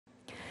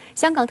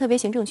香港特别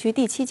行政区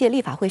第7届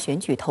立法会选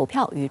举投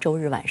票于周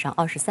日晚上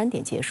23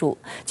点结束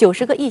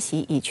，90个议席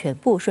已全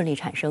部顺利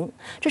产生。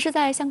这是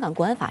在香港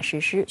国安法实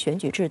施、选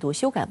举制度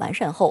修改完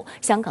善后，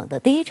香港的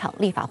第一场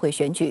立法会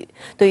选举，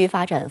对于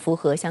发展符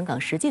合香港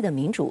实际的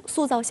民主、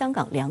塑造香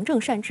港良政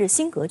善治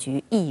新格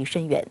局意义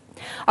深远。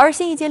而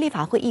新一届立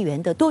法会议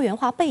员的多元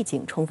化背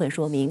景，充分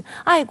说明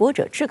爱国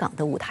者治港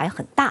的舞台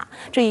很大。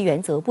这一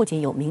原则不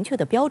仅有明确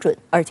的标准，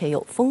而且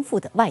有丰富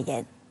的外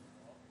延。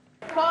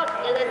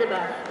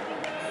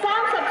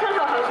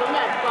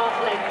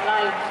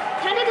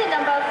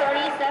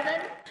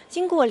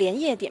经过连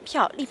夜点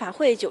票，立法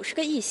会90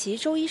个议席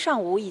周一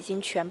上午已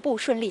经全部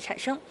顺利产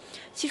生。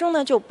其中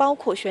呢，就包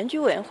括选举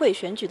委员会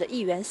选举的议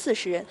员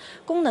40人，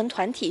功能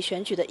团体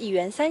选举的议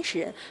员30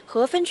人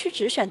和分区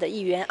直选的议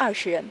员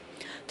20人。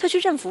特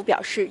区政府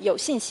表示有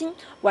信心，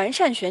完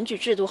善选举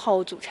制度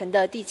后组成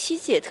的第7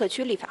届特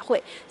区立法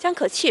会将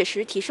可切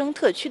实提升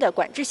特区的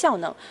管制效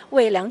能，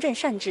为良政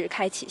善治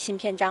开启新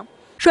篇章。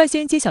率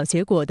先揭晓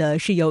结果的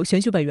是由选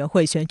举委员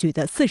会选举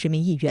的40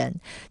名议员，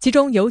其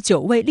中有9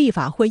位立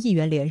法会议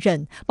员连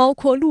任，包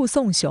括陆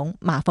颂雄、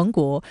马逢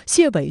国、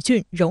谢伟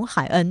俊、荣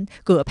海恩、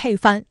葛佩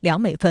帆、梁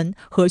美芬、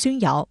何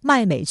君瑶、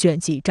麦美娟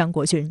及张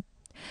国军。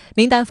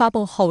名单发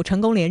布后，成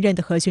功连任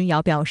的何君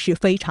瑶表示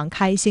非常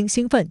开心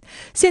兴奋，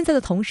现在的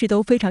同事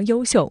都非常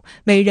优秀，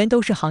每人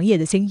都是行业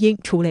的精英，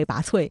出类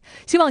拔萃，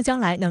希望将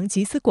来能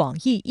集思廣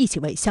益，一起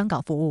為香港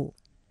服務。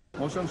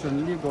我相信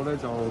呢個咧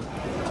就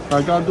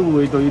大家都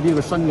會對呢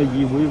個新嘅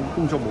議會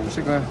工作模式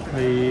咧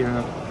係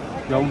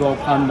有個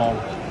盼望。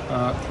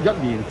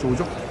1年做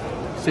足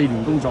4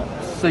年工作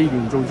，4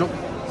年做足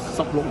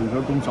16年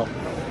嘅工作，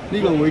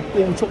呢個會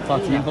高速發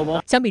展，好唔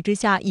好？相比之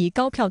下，以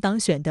高票當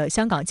選的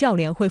香港教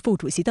聯會副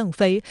主席鄧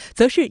飛，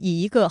則是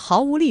以一個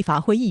毫無立法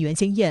會議員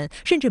經驗，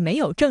甚至沒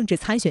有政治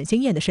參選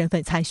經驗的身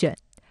份參選。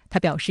他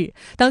表示，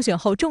當選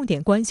後重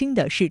點關心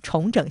的是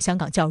重整香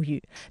港教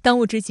育，當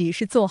務之急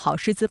是做好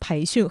師資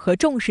培訓和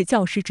重視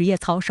教師職業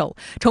操守，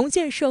重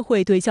建社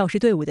會對教師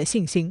隊伍的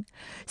信心。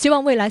希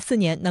望未來4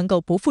年能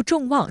夠不負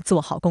眾望，做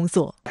好工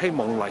作。希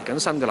望嚟緊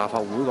新嘅立法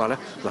會嘅話咧，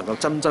能夠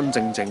真真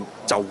正正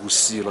就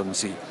事論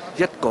事，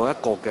一個一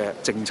個嘅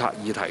政策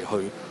議題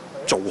去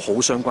做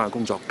好相關嘅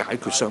工作，解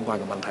決相關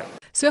嘅問題。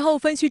隨後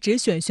分區直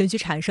選選舉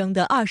產生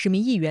的20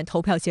名議員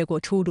投票結果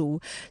出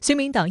爐，新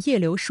民黨葉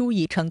劉淑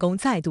儀成功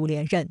再度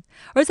連任。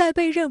而在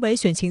被認為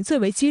選情最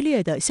為激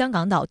烈的香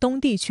港島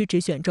東地區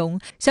直選中，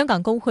香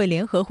港工會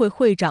聯合會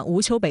會長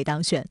吳秋北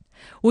當選。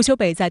吳秋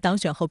北在當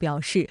選後表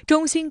示，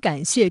衷心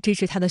感謝支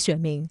持他的選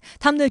民，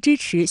他們的支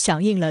持響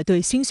應了對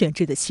新選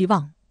制的期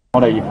望。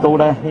我哋亦都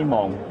希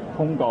望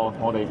通過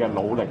我哋嘅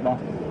努力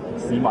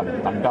市民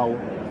能夠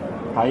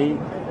喺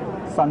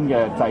新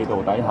嘅制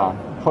度底下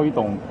推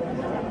動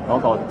嗰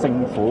個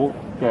政府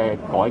嘅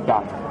改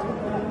革，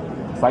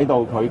使到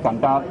佢更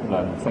加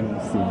良性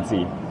善治，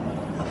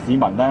市民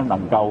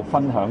能夠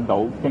分享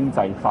到經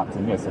濟發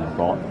展嘅成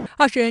果。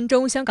20人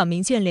中，香港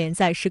民建聯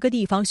在10個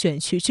地方選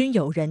區均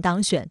有人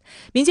當選，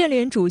民建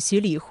聯主席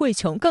李慧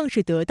瓊更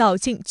是得到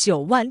近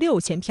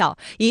96000票，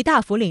以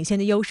大幅領先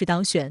的優勢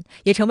當選，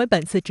也成為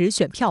本次直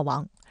選票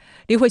王。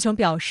李慧瓊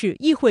表示，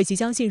議會即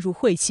將進入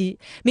會期，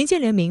民建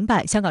聯明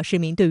白香港市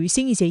民對於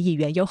新一屆議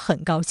員有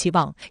很高期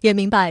望，也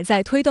明白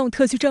在推動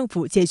特區政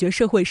府解決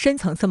社會深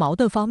層次矛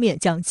盾方面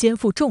將肩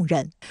負重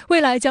任，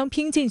未來將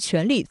拼盡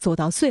全力做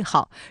到最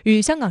好，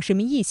與香港市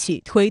民一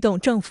起推動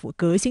政府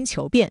革新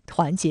求變，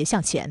團結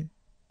向前。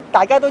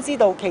大家都知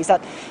道，其實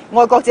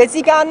愛國者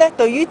之間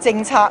對於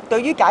政策、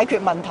對於解決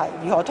問題，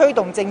如何推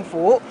動政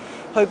府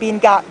去變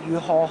革，如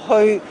何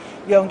去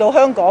讓到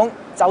香港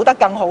走得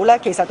更好呢，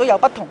其實都有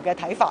不同嘅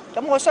睇法。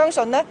咁我相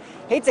信呢，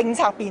喺政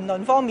策辯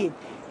論方面，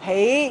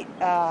喺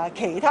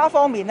其他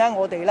方面呢，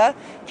我哋呢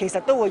其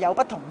實都會有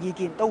不同意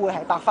見，都會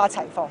係百花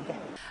齊放嘅。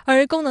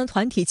而功能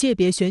團體界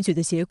別選舉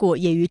的結果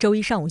也於周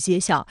一上午揭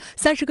曉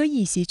，30個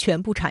議席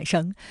全部產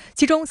生。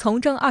其中從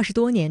政20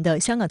多年的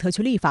香港特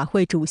區立法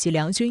會主席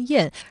梁君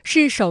彥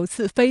是首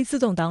次非自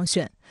動當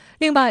選。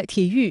另外，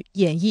體育、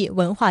演藝、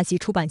文化及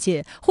出版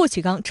界霍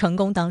啟剛成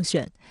功當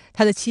選，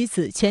他的妻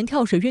子前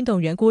跳水運動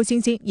員郭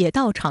晶晶也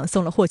到場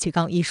送了霍啟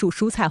剛一束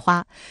蔬菜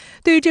花。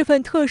對於這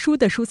份特殊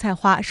的蔬菜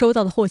花，收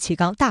到的霍啟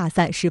剛大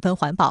讚十分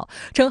環保，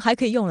稱還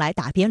可以用來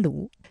打邊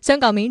爐。香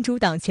港民主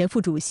黨前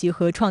副主席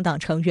和創黨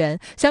成員、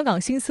香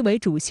港新思維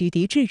主席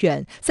狄志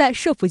遠在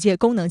社福界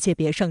功能界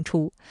別勝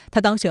出。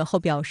他當選後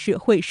表示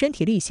會身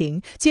體力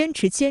行，堅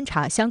持監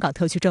察香港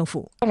特區政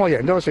府。當我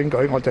贏咗選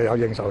舉，我就有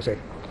認受性。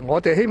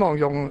我哋希望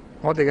用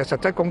我哋嘅實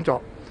質工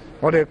作，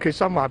我哋嘅決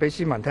心話俾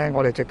市民聽，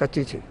我哋值得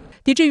支持。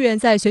狄志遠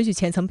在選舉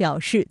前曾表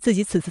示，自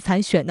己此次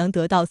參選能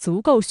得到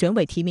足夠選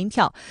委提名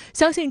票，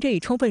相信這已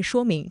充分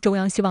說明中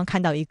央希望看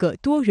到一個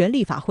多元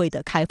立法會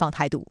的開放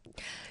態度。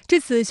至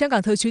此，香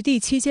港特區第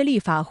7屆立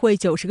法會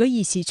90個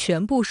議席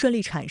全部順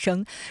利產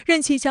生，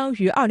任期將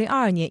於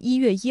2022年1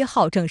月1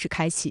號正式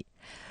開啟。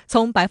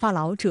從白髮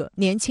老者、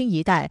年輕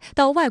一代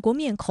到外國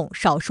面孔、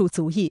少數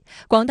族裔，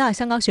廣大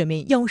香港選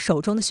民用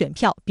手中的選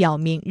票表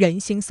明人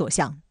心所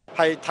向，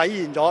係體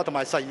現咗同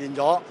埋實現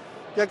咗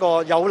一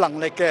個有能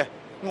力嘅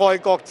愛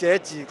國者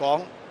治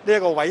港呢一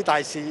個偉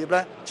大事業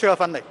咧出一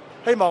分力。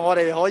希望我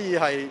哋可以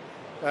係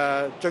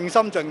盡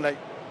心盡力，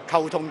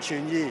求同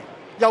存異，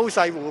優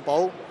勢互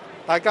補，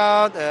大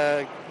家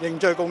凝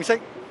聚共識，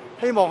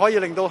希望可以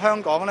令到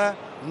香港呢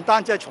唔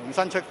單止係重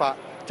新出發，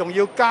仲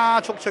要加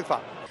速出發。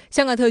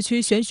香港特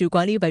區選舉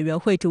管理委員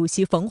會主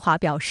席馮華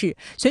表示，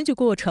選舉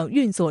過程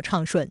運作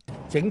暢順。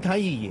整體而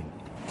言，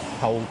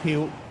投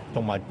票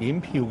同埋點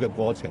票嘅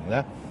過程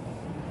呢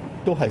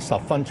都係十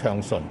分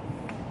暢順，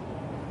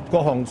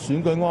各項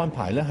選舉安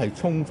排呢係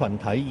充分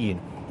體現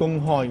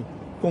公開、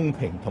公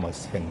平同埋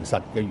誠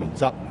實嘅原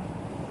則，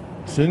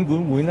選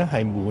管會呢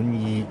係滿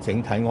意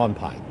整體安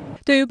排。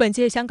對於本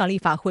屆香港立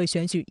法會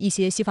選舉，一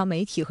些西方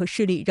媒體和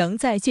勢力仍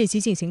在借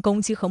機進行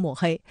攻擊和抹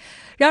黑。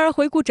然而，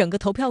回顧整個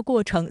投票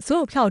過程，所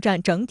有票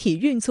站整體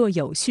運作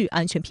有序、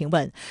安全平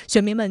穩，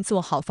選民們做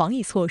好防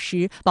疫措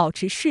施，保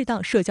持適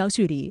當社交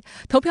距離，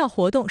投票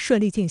活動順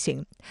利進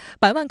行。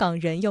百萬港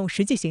人用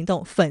實際行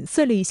動粉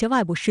碎了一些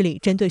外部勢力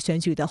針對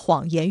選舉的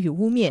謊言與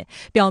污蔑，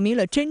表明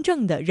了真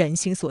正的人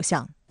心所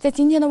向。在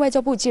今天的外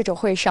交部記者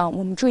會上，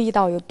我們注意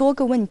到有多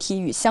個問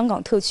題與香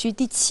港特區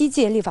第7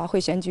屆立法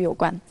會選舉有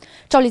關。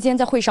趙立堅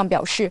在會上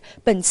表示，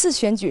本次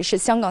選舉是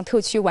香港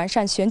特區完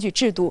善選舉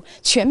制度、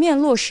全面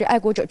落實愛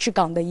國者治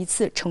港的一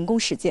次成功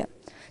實踐。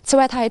此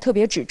外，他還特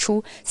別指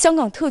出，香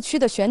港特區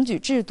的選舉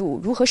制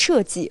度如何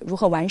設計、如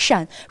何完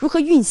善、如何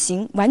運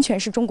行，完全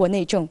是中國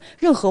內政，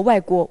任何外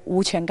國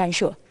無權干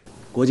涉。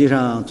國際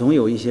上總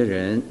有一些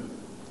人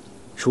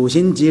處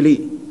心積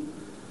慮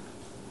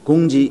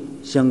攻擊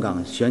香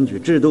港選舉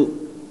制度，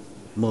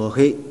抹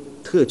黑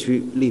特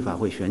區立法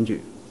會選舉。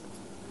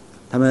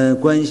他們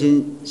關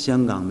心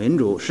香港民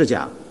主是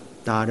假，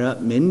打着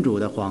民主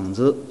的幌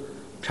子，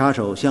插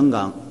手香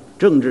港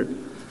政治，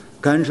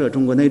干涉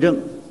中國內政，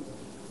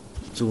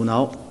阻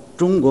撓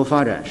中國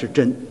發展是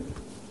真。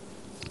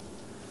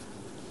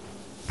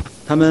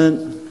他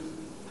們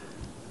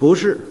不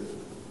是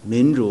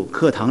民主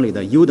課堂裡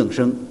的優等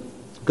生，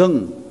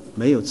更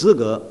沒有資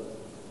格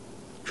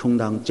充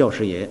當教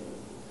師爺。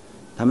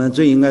他們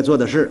最應該做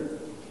的是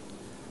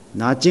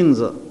拿鏡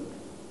子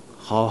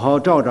好好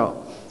照照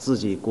自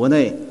己國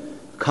內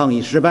抗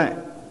疫失敗、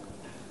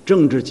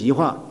政治極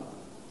化、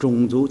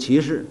種族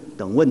歧視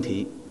等問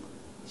題，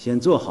先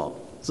做好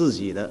自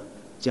己的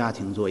家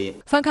庭作業。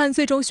翻看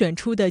最終選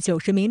出的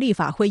90名立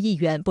法會議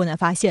員，不難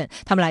發現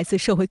他們來自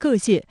社會各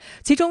界，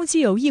其中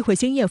既有議會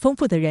經驗豐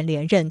富的人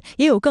連任，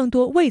也有更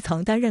多未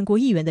曾擔任過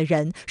議員的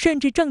人，甚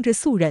至政治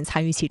素人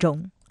參與其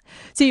中。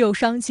既有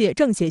商界、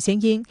政界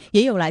精英，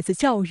也有來自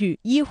教育、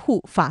醫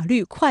護、法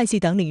律、會計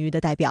等領域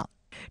的代表。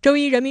周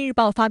一，《人民日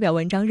報》發表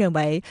文章認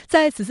為，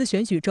在此次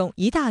選舉中，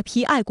一大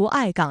批愛國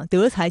愛港、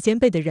德才兼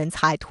備的人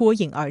才脫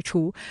穎而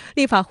出，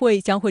立法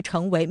會將會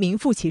成為名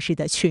副其實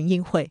的群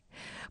英會。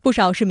不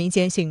少市民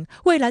堅信，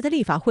未來的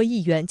立法會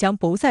議員將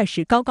不再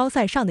是高高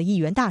在上的議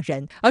員大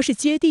人，而是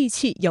接地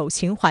氣、有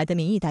情懷的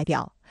民意代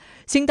表。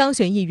新當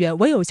選議員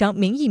唯有將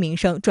民意民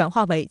生轉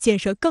化為建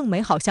設更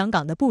美好香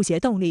港的不竭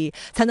動力，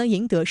才能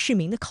贏得市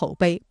民的口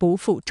碑，不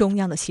負中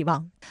央的期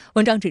望。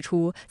文章指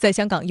出，在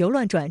香港由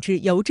亂轉治、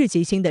由治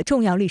及興的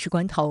重要歷史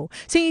關頭，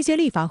新一屆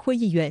立法會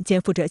議員肩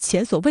負着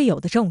前所未有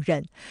的重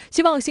任。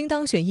希望新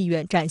當選議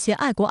員展現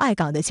愛國愛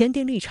港的堅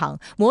定立場，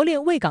磨練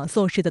為港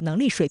做事的能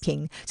力水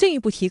平，進一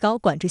步提高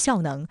管治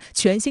效能，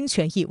全心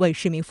全意為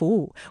市民服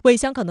務，為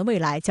香港的未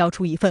來交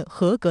出一份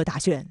合格答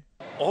卷。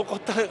我覺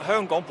得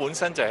香港本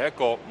身就係一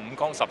個五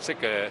光十色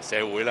嘅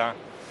社會啦，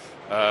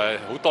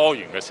好多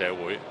元嘅社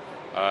會，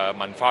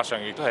文化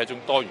上亦都係一種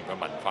多元嘅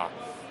文化。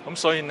咁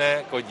所以呢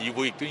個議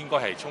會亦都應該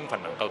係充分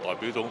能夠代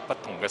表到不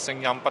同嘅聲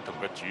音、不同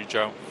嘅主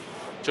張。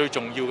最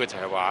重要嘅就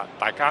係話，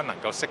大家能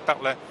夠識得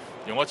呢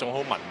用一種好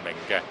文明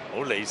嘅、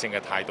好理性嘅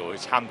態度去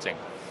參政，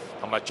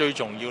同埋最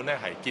重要呢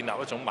係建立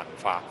一種文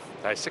化，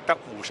就係識得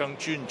互相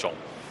尊重，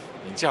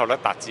然之後呢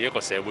達至一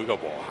個社會嘅和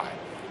諧。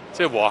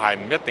即係和諧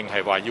唔一定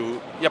係話要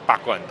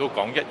100個人都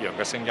講一樣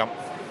嘅聲音，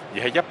而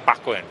係100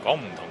個人講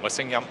唔同嘅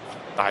聲音，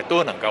但係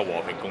都能夠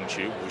和平共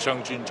處、互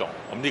相尊重。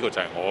咁呢個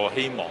就係我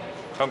希望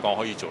香港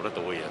可以做得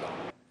到嘅嘢啦。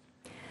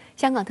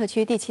香港特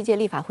區第7屆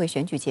立法會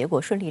選舉結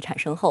果順利產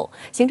生後，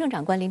行政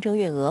長官林鄭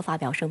月娥發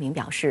表聲明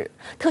表示，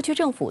特區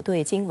政府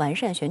對經完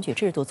善選舉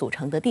制度組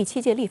成的第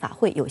7屆立法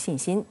會有信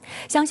心，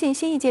相信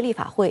新一屆立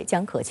法會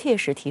將可切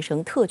實提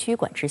升特區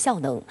管制效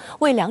能，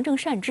為良政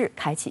善治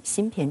開啟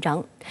新篇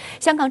章。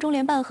香港中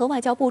聯辦和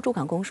外交部駐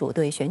港公署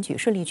對選舉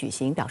順利舉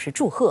行表示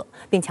祝賀，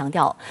並強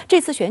調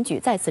這次選舉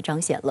再次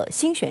彰顯了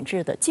新選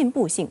制的進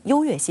步性、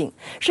優越性，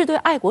是對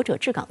愛國者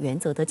治港原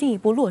則的進一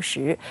步落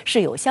實，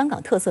是有香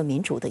港特色民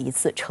主的一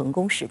次成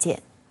功實踐。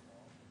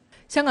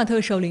香港特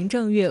首林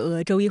鄭月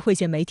娥周一會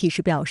見媒體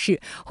時表示，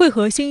會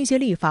和新一屆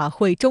立法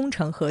會忠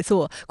誠合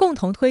作，共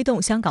同推動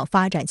香港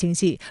發展經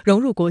濟，融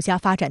入國家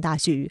發展大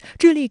局，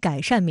致力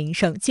改善民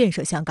生，建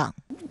設香港。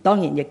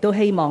當然，亦都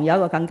希望有一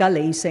個更加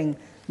理性、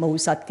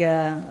務實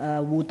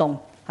嘅互動，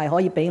係可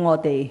以俾我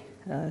哋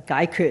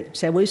解決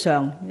社會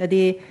上一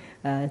啲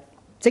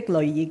積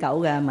累已久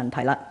嘅問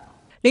題啦。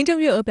林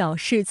郑月娥表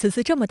示，此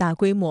次这么大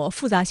规模、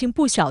复杂性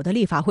不小的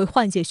立法会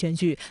换届选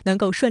举能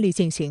够顺利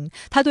进行，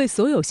她对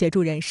所有协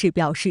助人士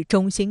表示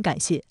衷心感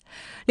谢。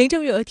林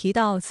郑月娥提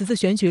到，此次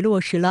选举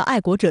落实了爱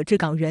国者治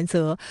港原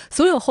则，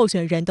所有候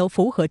选人都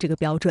符合这个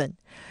标准，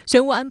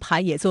选务安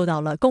排也做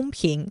到了公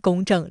平、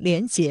公正、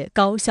廉洁、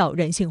高效、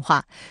人性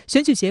化，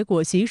选举結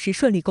果及時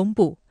順利公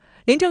布。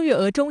林鄭月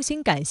娥衷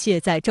心感謝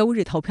在周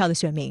日投票的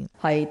選民，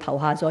係投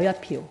下咗一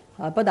票。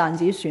不但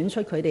止選出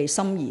佢哋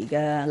心儀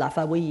嘅立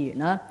法會議員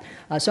啦，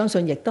相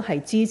信亦都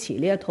係支持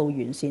呢一套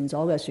完善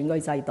咗嘅選舉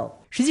制度。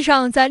實際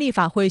上，在立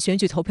法會選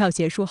舉投票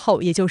結束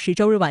後，也就是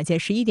周日晚間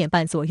11點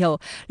半左右，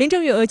林鄭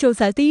月娥就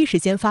在第一時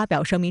間發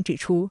表聲明指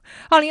出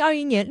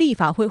，2021年立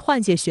法會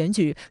換屆選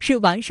舉是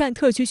完善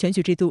特區選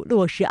舉制度、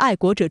落實愛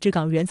國者治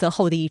港原則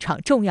後的一場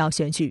重要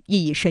選舉，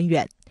意義深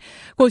遠。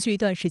過去一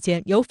段時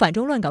間，有反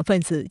中亂港分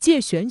子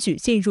借選舉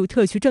進入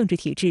特區政治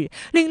體制，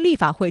令立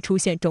法會出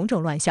現種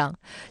種亂象。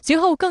隨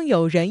後更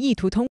有人意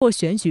圖通過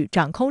選舉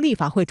掌控立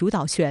法會主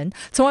導權，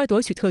從而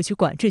奪取特區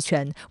管制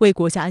權，為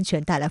國家安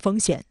全帶來風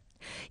險。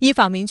依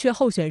法明確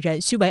候選人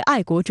須為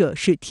愛國者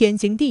是天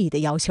經地義的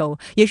要求，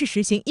也是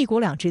實行一國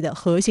兩制的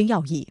核心要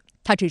義。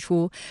他指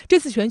出，這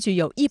次選舉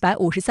有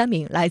153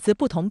名來自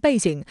不同背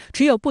景、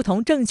持有不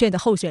同政見的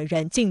候選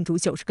人競逐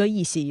90個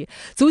議席，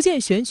足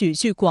見選舉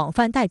具廣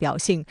泛代表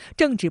性、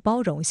政治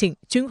包容性、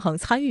均衡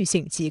參與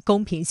性及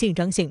公平競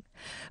爭性。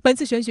本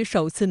次選舉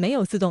首次沒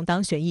有自動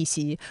當選議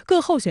席，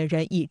各候選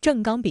人以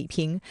政綱比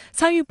拼，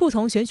參與不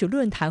同選舉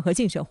論壇和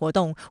競選活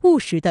動，務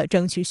實地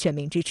爭取選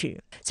民支持。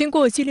經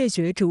過激烈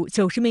角逐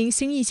，90名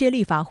新一屆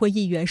立法會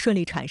議員順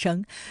利產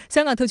生。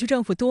香港特區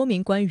政府多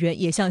名官員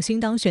也向新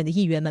當選的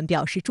議員們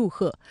表示祝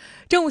賀。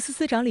政務司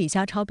司長李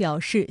家超表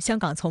示，香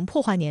港從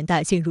破壞年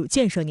代進入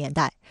建設年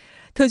代。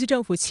特區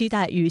政府期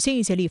待與新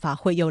一屆立法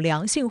會有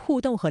良性互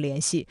動和聯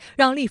繫，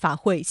讓立法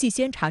會既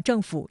監察政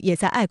府，也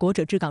在愛國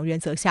者治港原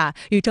則下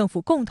與政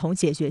府共同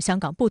解決香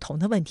港不同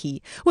的問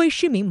題，為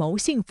市民謀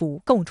幸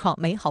福，共創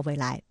美好未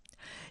來。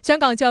香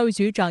港教育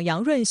局長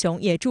楊潤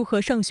雄也祝賀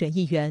勝選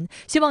議員，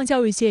希望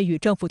教育界與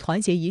政府團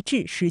結一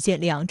致，實現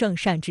良政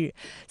善治，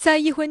在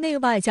議會內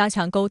外加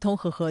強溝通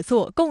和合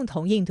作，共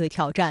同應對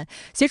挑戰，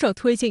攜手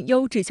推進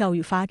優質教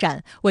育發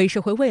展，為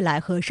社會未來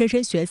和莘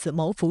莘學子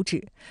謀福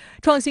祉。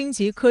創新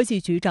及科技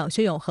局長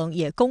薛永恒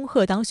也恭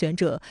賀當選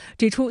者，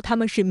指出他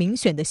們是民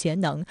選的賢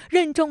能，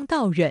任重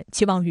道遠，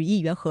期望與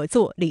議員合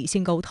作，理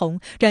性溝通，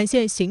展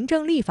現行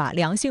政立法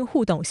良性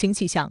互動新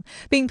氣象，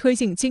並推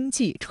進經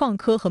濟、創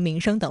科和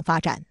民生等發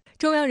展。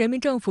中央人民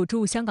政府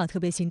駐香港特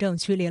別行政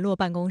區聯絡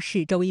辦公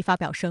室周一發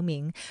表聲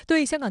明，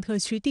對香港特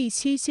區第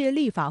7屆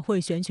立法會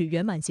選舉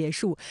圓滿結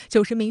束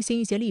，90名新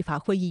一屆立法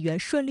會議員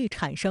順利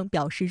產生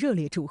表示熱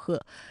烈祝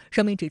賀。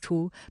聲明指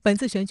出，本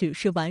次選舉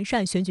是完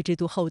善選舉制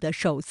度後的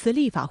首次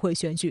立法會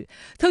選舉，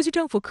特區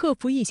政府克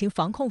服疫情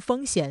防控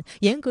風險，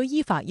嚴格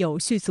依法有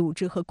序組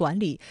織和管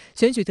理，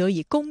選舉得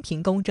以公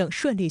平公正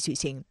順利舉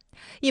行。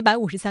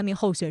153名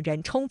候選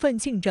人充分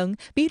競爭，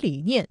比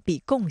理念、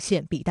比貢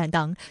獻、比擔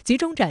當，集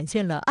中展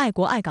現了愛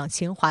國愛港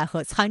情懷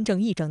和參政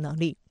議政能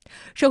力。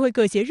社會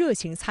各界熱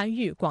情參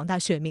與，廣大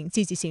選民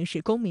積極行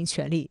使公民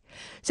權利。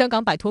香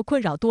港擺脫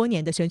困擾多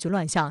年的選舉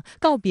亂象，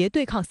告別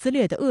對抗撕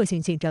裂的惡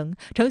性競爭，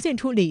呈現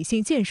出理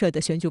性建設的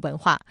選舉文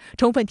化，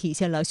充分體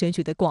現了選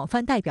舉的廣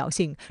泛代表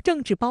性、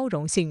政治包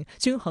容性、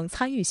均衡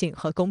參與性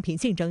和公平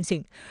競爭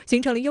性，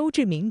形成了優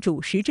質民主、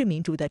實質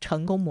民主的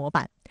成功模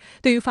板。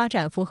對於發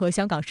展符合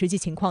香港實際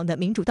情況的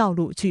民主道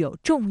路，具有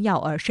重要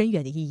而深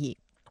遠的意義。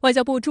外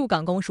交部駐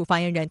港公署發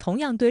言人同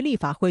樣對立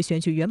法會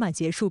選舉圓滿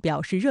結束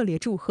表示熱烈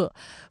祝賀。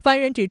發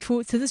言人指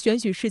出，此次選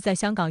舉是在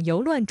香港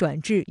由亂轉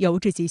治、由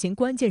治及興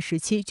關鍵時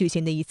期舉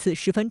行的一次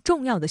十分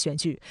重要的選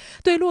舉，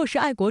對落實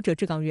愛國者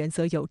治港原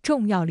則有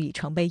重要里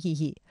程碑意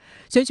義。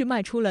選舉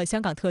邁出了香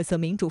港特色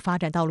民主發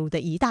展道路的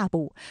一大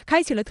步，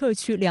開啟了特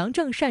區良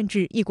政善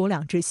治、一國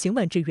兩制行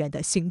穩致遠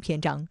的新篇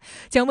章，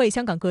將為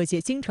香港各界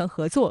精誠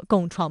合作、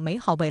共創美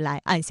好未來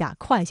按下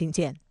快進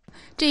鍵。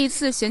這一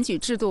次選舉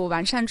制度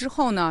完善之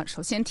後呢，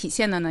首先體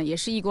現的呢也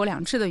是一國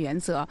兩制的原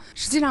則。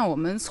實際上我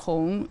們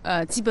從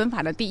基本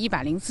法的第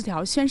104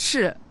條宣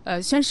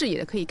誓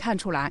也可以看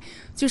出來，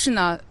就是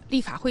呢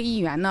立法會議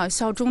員呢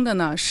效忠的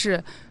呢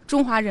是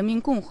中華人民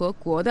共和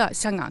國的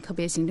香港特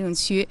別行政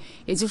區，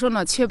也就是說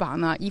呢，確保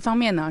呢一方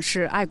面呢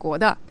是愛國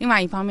的，另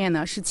外一方面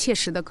呢是切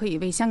實的可以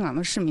為香港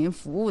的市民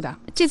服務的。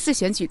這次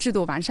選舉制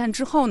度完善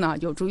之後呢，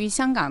有助於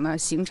香港呢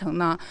形成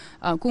呢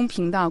公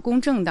平的、公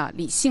正的、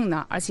理性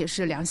的，而且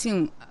是良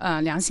性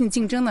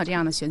競爭的這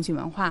樣的選舉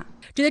文化。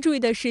值得注意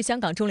的是，香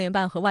港中聯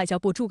辦和外交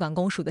部駐港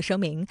公署的聲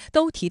明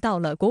都提到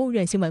了國務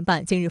院新聞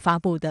辦近日發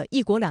布的《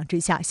一國兩制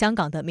下香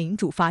港的民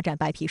主發展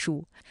白皮書》。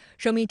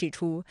聲明指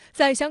出，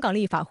在香港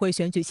立法會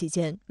選舉期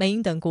間，美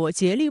英等國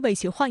竭力為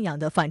其豢養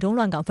的反中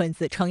亂港分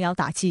子撐腰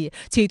打氣，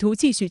企圖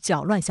繼續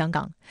攪亂香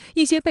港。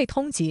一些被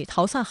通緝、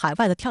逃竄海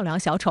外的跳梁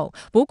小丑，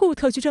不顧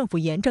特區政府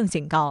嚴正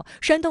警告，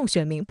煽動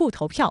選民不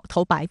投票、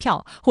投白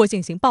票，或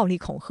進行暴力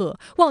恐嚇，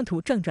妄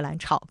圖政治攬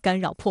炒，干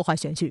擾破壞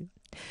選舉。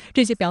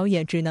这些表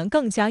演只能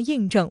更加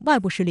印证外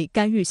部势力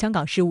干预香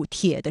港事务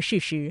铁的事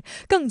实，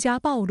更加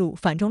暴露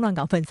反中乱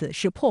港分子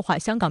是破坏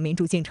香港民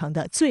主进程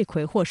的罪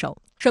魁祸首。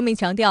声明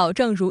强调，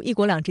正如一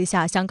国两制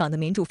下香港的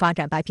民主发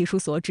展白皮书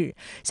所指，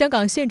香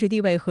港现实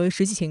地位和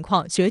实际情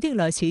况决定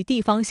了其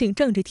地方性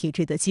政治体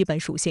制的基本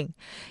属性。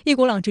一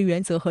国两制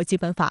原则和基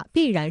本法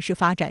必然是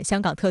发展香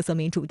港特色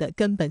民主的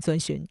根本遵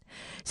循。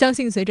相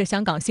信随着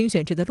香港新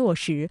选制的落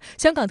实，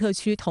香港特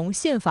区同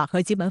宪法和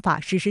基本法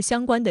实施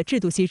相关的制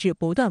度机制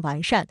不断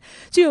完善，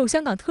具有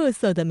香港特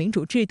色的民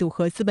主制度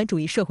和资本主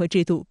义社会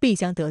制度必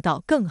将得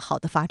到更好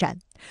的发展。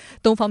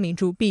东方明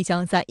珠必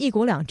将在一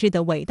国两制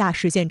的伟大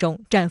实践中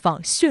绽放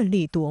绚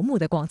丽夺目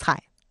的光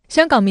彩。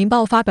香港明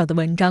报发表的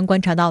文章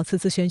观察到此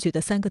次选举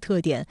的3个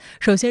特点，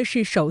首先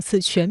是首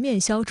次全面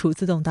消除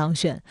自动当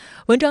选。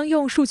文章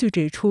用数据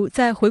指出，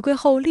在回归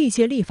后历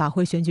届立法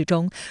会选举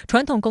中，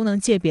传统功能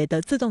界别的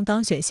自动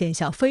当选现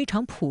象非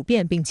常普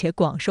遍，并且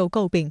广受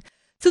诟病。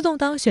自动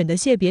当选的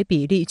界别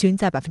比例均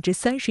在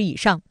30%以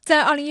上，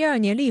在2012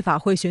年立法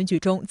会选举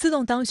中，自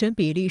动当选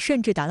比例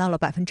甚至达到了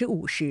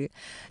50%。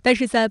但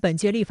是在本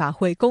届立法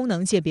会功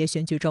能界别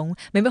选举中，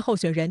每位候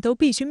选人都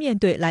必须面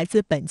对来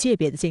自本界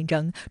别的竞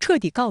争，彻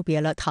底告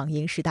别了躺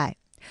赢时代。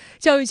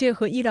教育界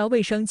和医疗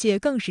卫生界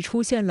更是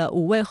出现了5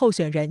位候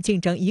选人竞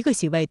争1个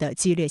席位的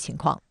激烈情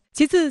况。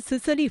其次，此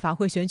次立法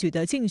会选举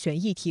的竞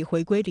选议题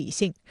回归理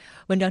性。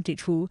文章指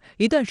出，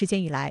一段时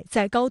间以来，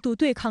在高度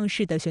对抗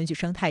式的选举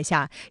生态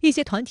下，一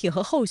些团体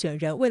和候选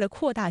人为了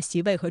扩大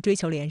席位和追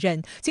求连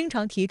任，经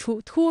常提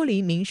出脱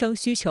离民生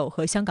需求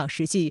和香港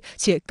实际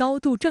且高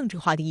度政治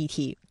化的议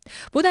题，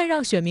不但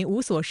让选民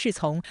无所适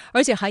从，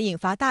而且还引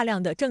发大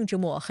量的政治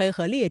抹黑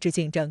和劣质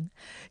竞争。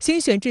新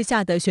选制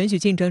下的选举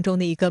竞争中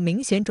的一个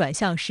明显转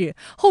向是，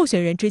候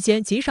选人之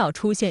间极少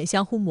出现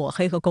相互抹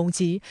黑和攻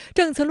击，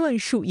政策论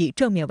述以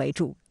正面为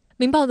主。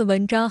明报的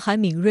文章还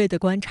敏锐地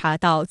观察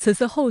到，此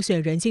次候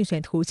选人竞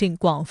选途径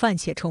广泛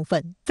且充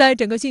分，在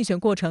整个竞选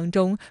过程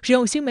中，使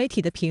用新媒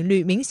体的频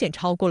率明显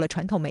超过了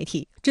传统媒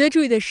体。值得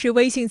注意的是，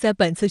微信在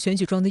本次选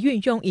举中的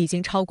运用已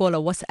经超过了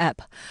WhatsApp，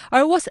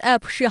 而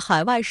WhatsApp 是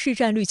海外市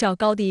占率较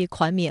高的一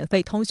款免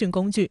费通讯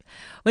工具。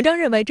文章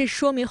认为，这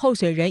说明候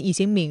选人已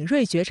经敏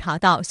锐觉察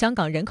到香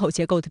港人口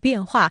结构的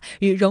变化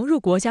与融入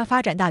国家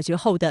发展大局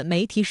后的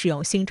媒体使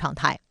用新常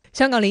态。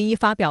香港01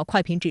发表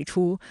快评指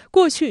出，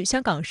过去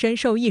香港深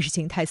受意识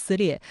形态撕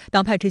裂，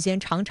党派之间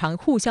常常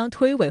互相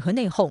推诿和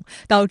内讧，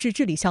导致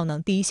治理效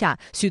能低下，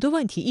许多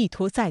问题一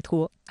拖再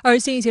拖。而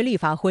新一届立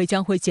法会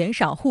将会减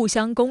少互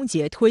相攻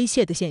讦推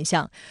卸的现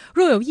象，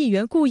若有议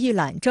员故意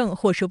懒政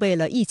或是为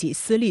了一己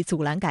私利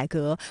阻拦改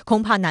革，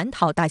恐怕难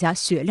逃大家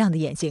雪亮的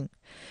眼睛。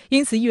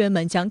因此，议员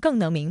们将更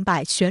能明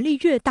白权力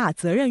越大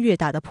责任越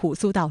大的朴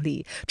素道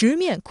理，直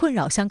面困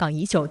扰香港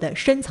已久的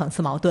深层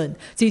次矛盾，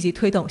积极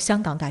推动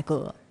香港改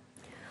革。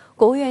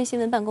国务院新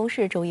闻办公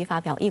室周一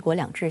发表《一国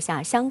两制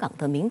下香港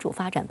的民主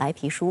发展白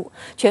皮书》，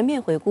全面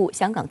回顾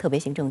香港特别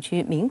行政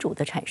区民主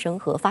的产生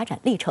和发展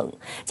历程，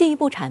进一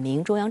步阐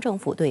明中央政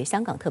府对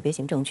香港特别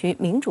行政区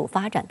民主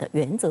发展的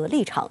原则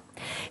立场。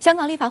香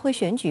港立法会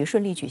选举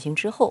顺利举行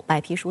之后，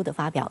白皮书的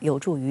发表有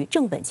助于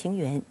正本清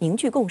源、凝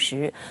聚共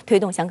识，推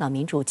动香港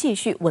民主继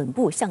续稳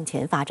步向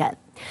前发展。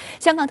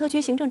香港特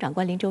区行政长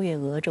官林郑月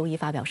娥周一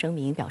发表声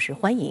明，表示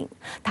欢迎。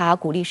他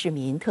鼓励市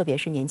民，特别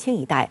是年轻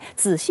一代，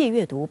仔细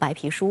阅读白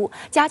皮书，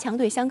加强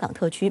对香港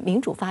特区民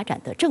主发展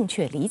的正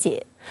确理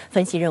解。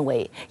分析认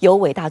为，有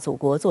伟大祖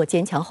国做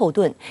坚强后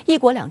盾，一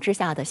国两制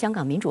下的香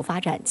港民主发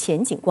展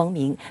前景光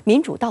明，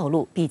民主道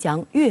路必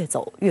将越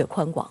走越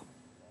宽广。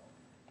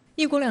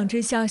一国两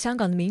制下香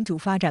港的民主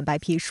发展白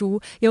皮书，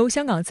由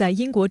香港在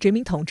英国殖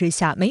民统治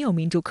下没有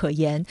民主可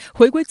言，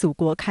回归祖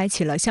国开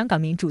启了香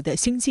港民主的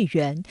新纪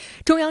元。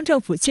中央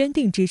政府坚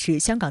定支持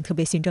香港特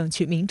别行政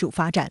区民主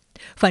发展，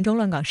反中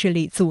乱港势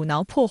力阻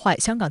挠破坏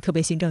香港特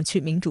别行政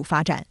区民主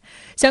发展，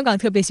香港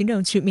特别行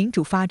政区民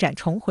主发展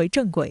重回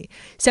正轨，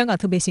香港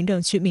特别行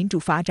政区民主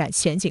发展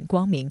前景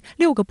光明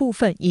6个部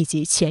分以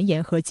及前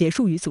言和结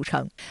束语组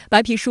成。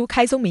白皮书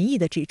开宗明义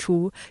地指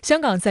出，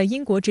香港在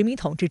英国殖民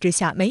统治之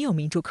下没有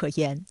民主可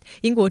言，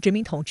英国殖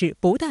民统治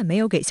不但没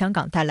有给香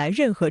港带来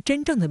任何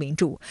真正的民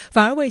主，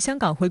反而为香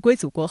港回归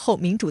祖国后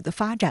民主的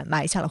发展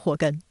埋下了祸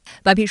根。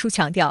白皮书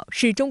强调，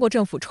是中国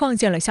政府创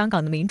建了香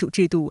港的民主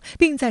制度，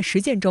并在实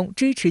践中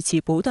支持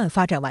其不断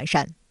发展完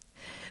善。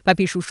白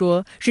皮书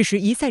说，事实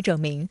一再证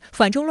明，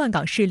反中乱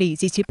港势力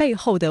及其背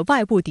后的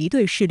外部敌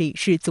对势力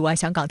是阻碍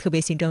香港特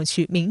别行政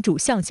区民主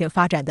向前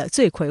发展的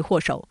罪魁祸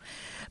首。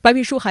白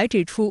皮书还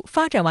指出，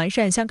发展完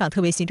善香港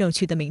特别行政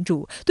区的民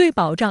主，对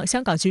保障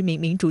香港居民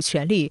民主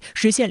权利、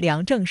实现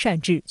良政善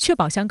治、确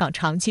保香港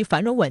长期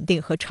繁荣稳定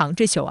和长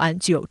治久安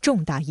具有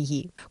重大意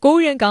义。国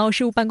务院港澳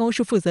事务办公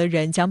室负责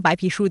人将白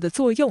皮书的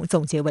作用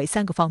总结为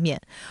3个方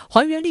面：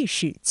还原历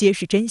史、揭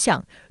示真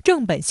相、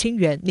正本清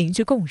源、凝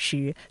聚共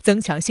识、增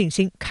强信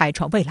心、开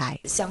创未来。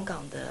香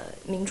港的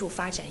民主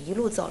发展一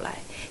路走来，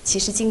其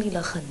实经历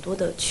了很多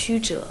的曲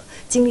折，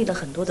经历了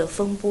很多的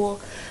风波。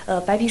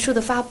白皮书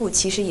的发布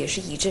其实也是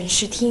以正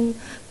视听，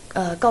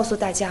告诉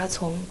大家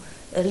从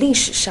历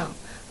史上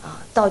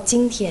到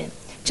今天，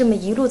这么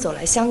一路走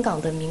来，香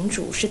港的民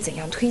主是怎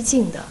样推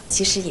进的？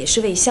其实也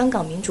是为香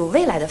港民主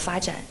未来的发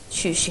展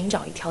去寻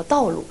找一条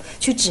道路，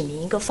去指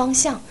明一个方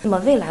向。那么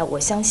未来，我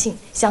相信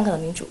香港的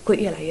民主会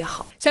越来越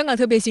好。香港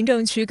特别行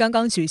政区刚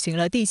刚举行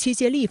了第7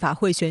届立法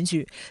会选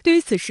举，对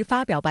于此事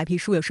发表白皮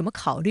书有什么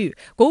考虑？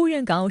国务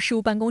院港澳事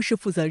务办公室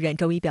负责人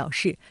周一表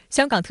示，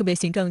香港特别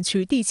行政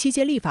区第7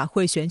届立法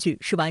会选举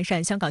是完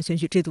善香港选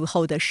举制度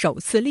后的首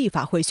次立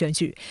法会选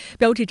举，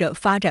标志着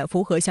发展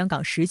符合香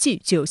港实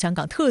际、具有香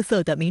港特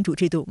色的民主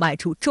制度迈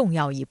出重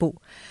要一步。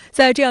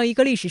在这样一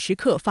个历史时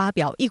刻，发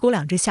表一国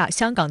两制下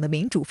香港的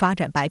民主发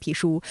展白皮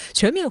书，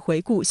全面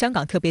回顾香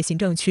港特别行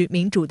政区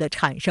民主的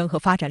产生和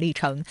发展历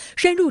程，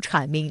深入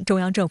阐明中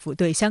央政府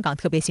对香港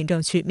特别行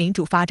政区民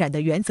主发展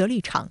的原则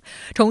立场，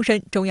重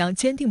申中央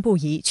坚定不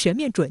移、全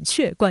面准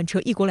确贯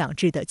彻一国两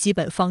制的基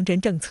本方针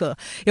政策，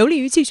有利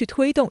于继续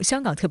推动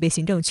香港特别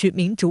行政区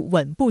民主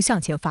稳步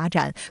向前发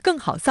展，更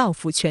好造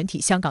福全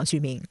体香港居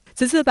民。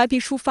此次白皮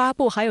书发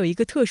布还有一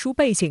个特殊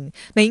背景，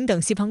美英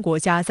等西方国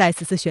家在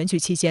此次选举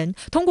期间，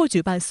通过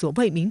举办所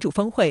谓民主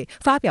峰会、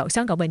发表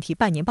香港问题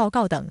半年报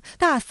告等，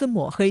大肆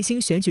抹黑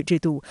新选举制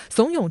度，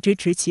怂恿支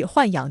持其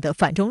豢养的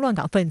反中乱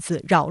港分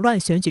子扰乱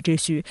选举秩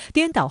序，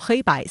颠倒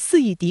黑白，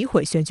肆意诋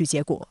毁选举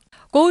结果。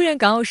国务院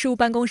港澳事务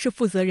办公室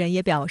负责人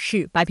也表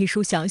示，白皮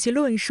书详细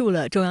论述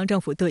了中央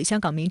政府对香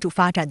港民主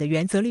发展的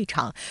原则立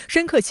场，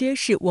深刻揭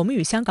示我们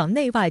与香港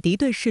内外敌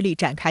对势力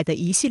展开的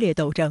一系列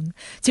斗争，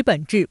其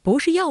本质不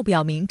是要不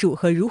要民主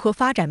和如何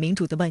发展民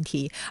主的问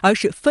题，而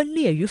是分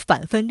裂与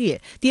反分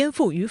裂、颠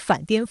覆与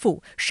反颠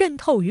覆、渗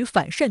透与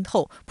反渗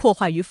透、破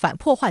坏与反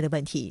破坏的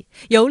问题，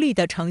有力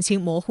地澄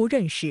清模糊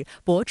认识，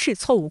驳斥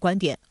错误观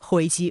点，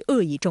回击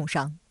恶意重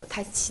伤。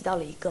它起到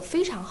了一个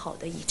非常好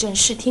的以正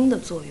视听的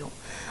作用。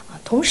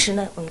同时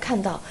呢，我们看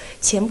到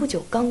前不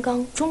久刚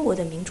刚中国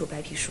的民主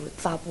白皮书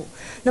发布，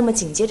那么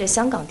紧接着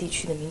香港地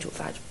区的民主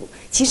发布，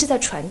其实在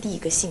传递一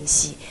个信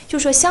息，就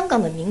是说香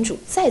港的民主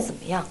再怎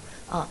么样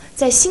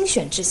在新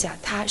选制下，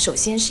它首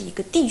先是一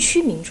个地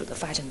区民主的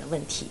发展的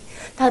问题，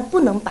它不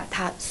能把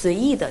它随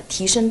意的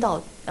提升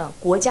到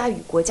国家与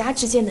国家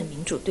之间的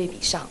民主对比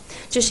上，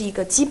这是一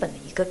个基本的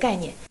一个概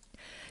念。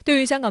对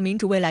于香港民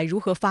主未来如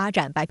何发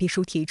展，白皮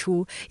书提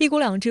出，一国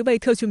两制为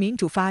特区民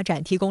主发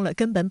展提供了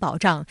根本保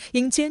障，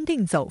应坚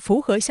定走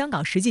符合香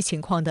港实际情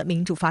况的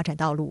民主发展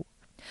道路。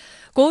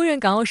国务院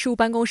港澳事务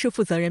办公室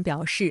负责人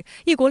表示，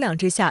一国两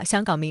制下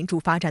香港民主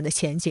发展的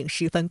前景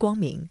十分光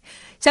明，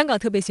香港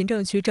特别行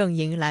政区正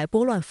迎来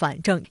拨乱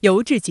反正、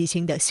由治及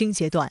兴的新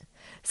阶段。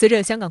随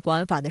着香港国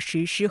安法的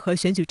实施和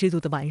选举制度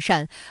的完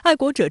善，爱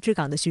国者治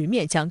港的局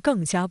面将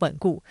更加稳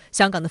固，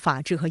香港的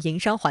法治和营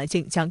商环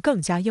境将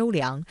更加优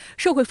良，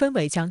社会氛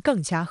围将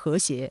更加和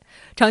谐，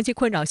长期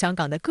困扰香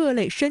港的各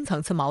类深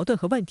层次矛盾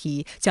和问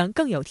题将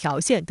更有条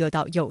件得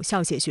到有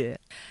效解决。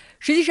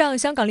实际上，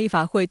香港立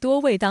法会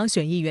多位当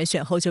选议员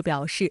选后就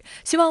表示，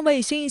希望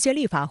为新一届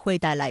立法会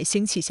带来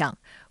新气象。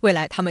未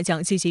来，他们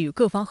将积极与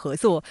各方合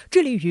作，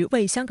致力于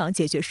为香港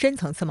解决深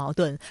层次矛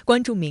盾，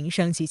关注民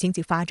生及经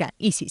济发展，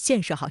一起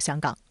建设好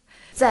香港。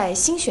在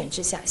新选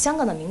制下，香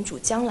港的民主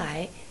将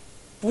来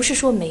不是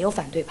说没有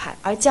反对派，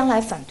而将来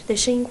反对的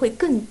声音会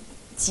更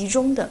集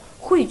中的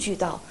汇聚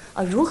到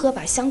如何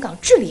把香港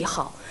治理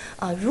好，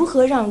如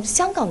何让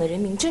香港的人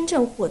民真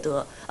正获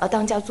得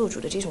当家作主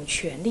的这种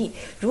权利，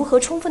如何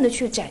充分的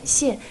去展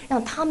现，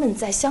让他们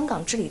在香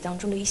港治理当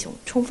中的一种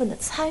充分的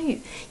参与，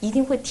一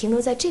定会停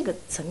留在这个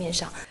层面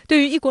上。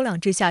对于一国两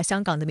制下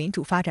香港的民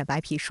主发展白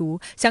皮书，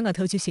香港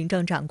特区行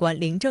政长官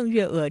林郑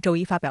月娥周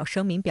一发表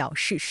声明表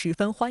示十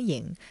分欢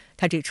迎。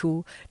他指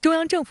出，中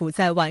央政府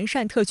在完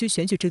善特区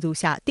选举制度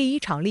下第一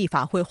场立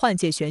法会换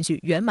届选举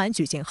圆满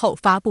举行后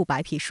发布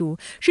白皮书，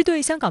是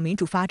对香港民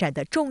主发展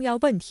的重要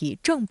问题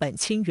正本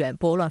清源、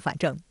拨乱反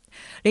正。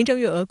林郑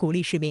月娥鼓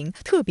励市民，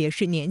特别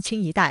是年轻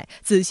一代，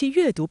仔细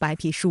阅读白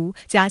皮书，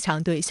加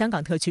强对香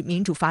港特区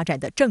民主发展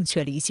的正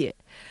确理解。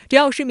只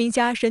要市民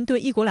加深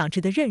对一国两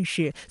制的认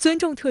识，尊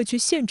重特区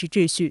宪制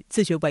秩序，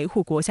自觉维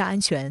护国家安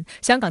全，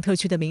香港特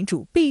区的民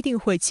主必定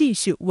会继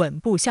续稳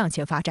步向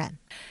前发展。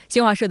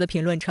新华社的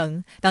评论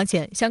称，当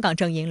前香港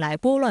正迎来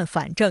拨乱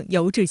反正、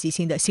由治及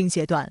兴的新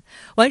阶段，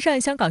完善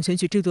香港选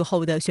举制度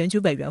后的选举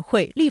委员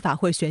会、立法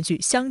会选举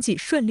相继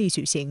顺利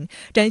举行，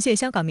展现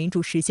香港民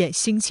主实践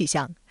新气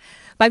象。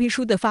白皮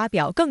书的发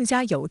表更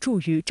加有助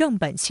于正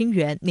本清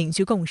源、凝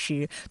聚共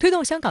识，推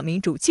动香港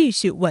民主继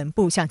续稳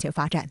步向前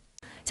发展。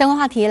相关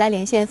话题来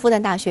连线复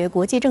旦大学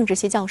国际政治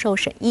系教授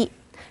沈逸。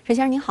沈先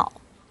生您好。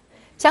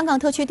香港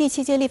特区第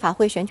7届立法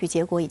会选举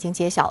结果已经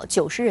揭晓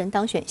，90人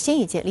当选新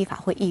一届立法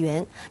会议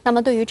员。那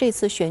么对于这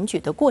次选举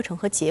的过程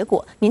和结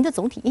果，您的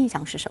总体印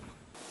象是什么？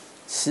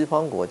西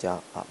方国家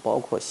包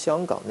括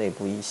香港内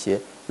部一些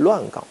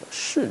乱港的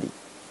势力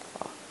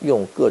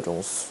用各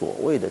种所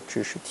谓的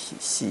知识体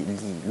系、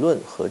理论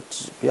和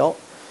指标，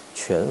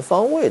全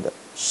方位的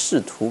试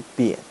图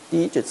贬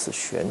低这次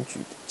选举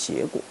的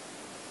结果。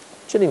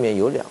这里面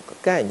有2个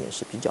概念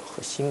是比较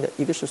核心的，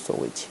一个是所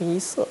谓清一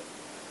色，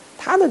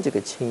它的这个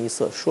清一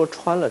色说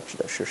穿了指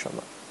的是什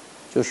么？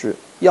就是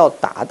要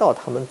达到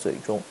他们嘴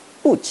中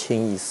不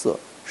清一色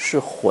是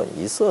混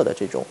一色的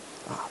这种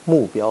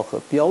目标和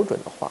标准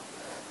的话，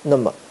那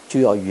么就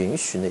要允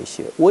许那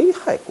些危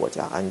害国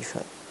家安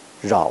全、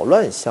扰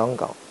乱香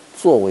港、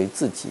作为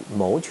自己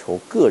谋求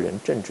个人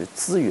政治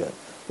资源、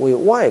为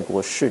外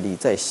国势力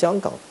在香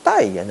港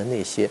代言的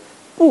那些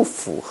不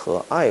符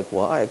合爱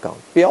国爱港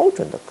标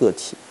准的个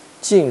体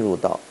进入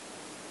到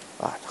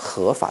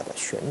合法的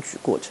选举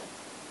过程。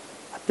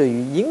对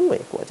于英美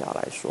国家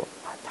来说，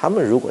他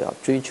们如果要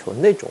追求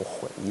那种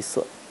混一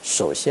色，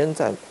首先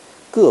在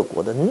各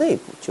国的内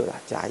部就要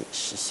加以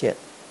实现。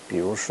比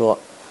如说，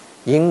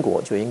英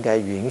国就应该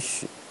允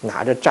许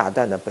拿着炸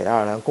弹的北爱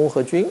尔兰共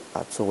和军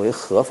作为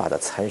合法的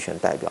参选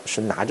代表，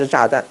是拿着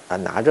炸弹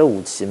拿着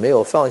武器没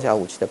有放下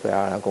武器的北爱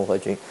尔兰共和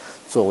军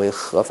作为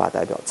合法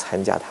代表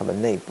参加他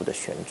们内部的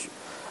选举。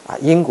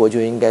英国就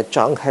应该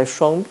张开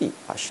双臂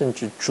甚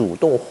至主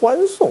动欢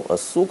送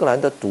苏格兰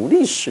的独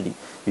立势力，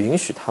允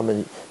许他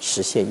们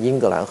实现英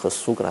格兰和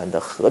苏格兰的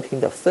和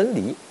平的分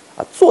离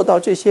做到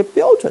这些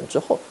标准之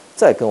后，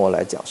再跟我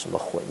来讲什么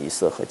混一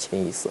色和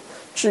清一色。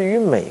至于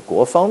美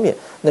国方面，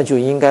那就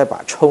应该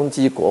把冲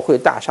击国会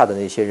大厦的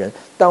那些人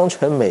当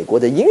成美国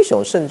的英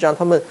雄，甚至让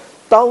他们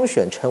当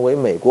选成为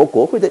美国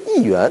国会的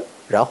议员，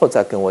然后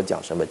再跟我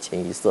讲什么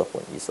清一色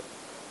混一色。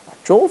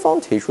中方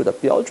提出的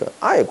标准，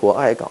爱国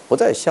爱港，不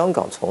在香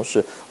港从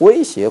事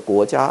威胁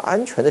国家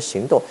安全的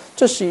行动，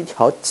这是一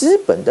条基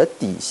本的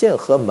底线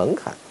和门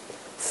槛。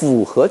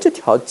符合这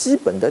条基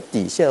本的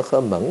底线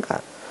和门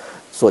槛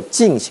所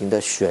进行的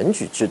选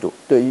举制度，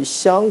对于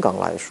香港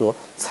来说，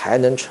才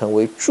能成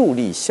为助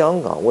力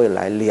香港未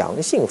来良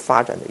性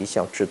发展的一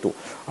项制度，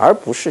而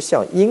不是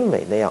像英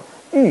美那样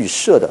预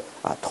设的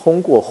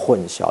通过混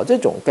淆这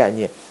种概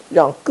念，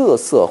让各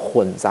色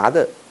混杂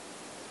的。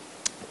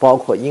包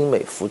括英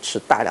美扶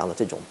持大量的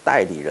这种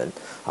代理人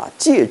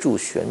借助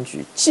选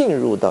举进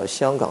入到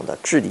香港的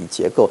治理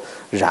结构，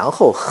然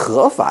后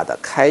合法的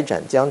开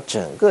展将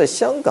整个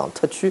香港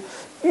特区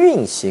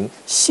运行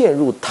陷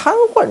入瘫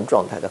痪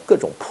状态的各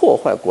种破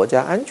坏国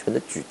家安全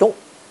的举动。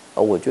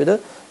我觉得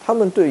他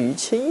们对于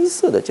清一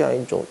色的这样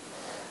一种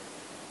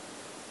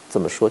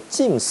怎么说，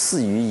近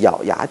似于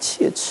咬牙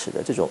切齿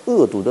的这种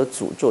恶毒的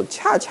诅咒，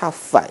恰恰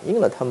反映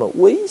了他们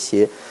威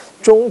胁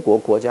中国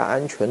国家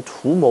安全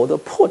图谋的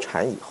破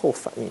产以后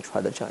反映出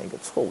来的这样一个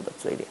错误的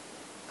嘴脸。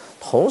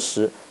同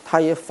时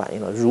它也反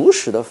映了如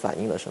实的反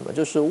映了什么，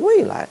就是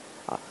未来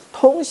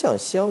通向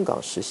香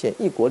港实现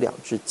一国两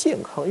制健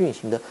康运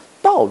行的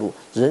道路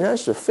仍然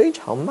是非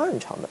常漫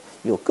长的，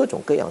有各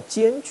种各样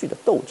艰巨的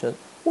斗争。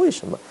为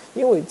什么？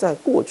因为在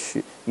过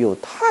去有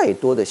太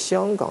多的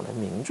香港的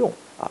民众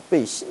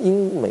被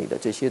英美的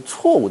这些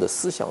错误的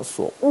思想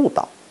所误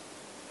导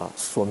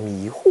所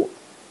迷惑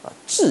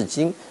至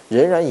今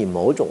仍然以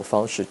某种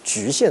方式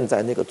局限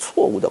在那个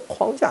错误的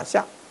框架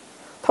下。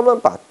他们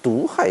把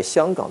毒害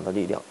香港的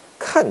力量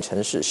看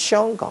成是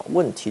香港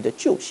问题的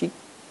救星，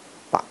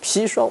把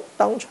砒霜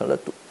当成了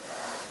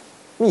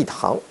蜜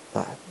糖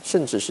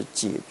甚至是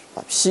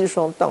把砒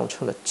霜当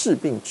成了治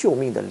病救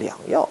命的良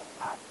药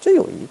这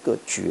有一个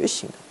觉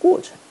醒的过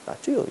程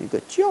这有一个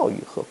教育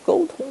和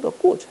沟通的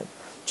过程，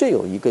这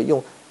有一个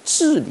用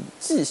治理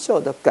绩效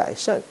的改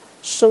善、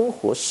生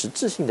活实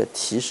质性的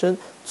提升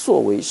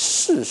作为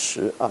事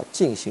实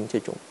进行这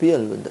种辩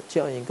论的这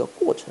样一个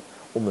过程。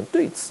我们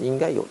对此应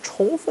该有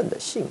充分的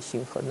信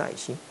心和耐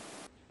心。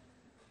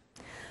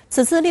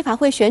此次立法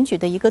会选举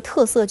的一个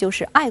特色就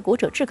是爱国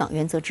者治港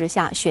原则之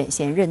下选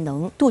贤任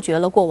能，杜绝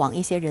了过往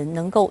一些人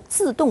能够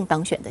自动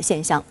当选的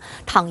现象，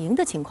躺赢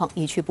的情况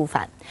一去不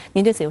返。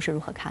您对此又是如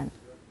何看？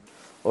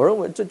我认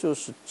为这就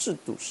是制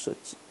度设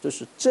计，这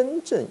是真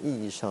正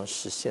意义上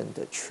实现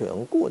的全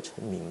过程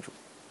民主。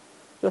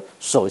就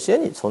首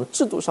先，你从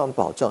制度上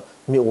保障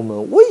我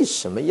们为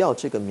什么要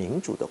这个民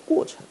主的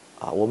过程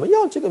我们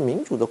要这个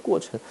民主的过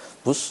程，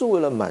不是为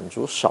了满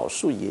足少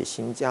数野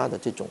心家的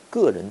这种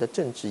个人的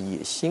政治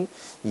野心，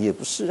也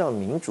不是让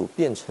民主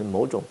变成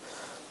某种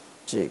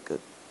这个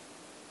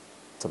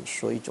怎么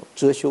说一种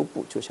遮羞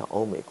布，就像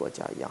欧美国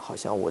家一样，好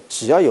像我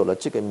只要有了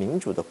这个民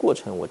主的过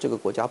程，我这个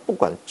国家不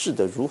管治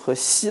得如何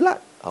稀烂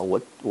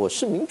我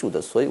是民主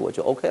的，所以我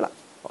就 OK 了，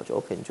我就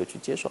OK， 你就去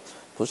接受，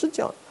不是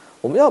这样。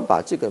我们要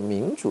把这个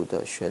民主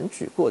的选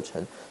举过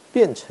程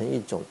变成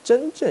一种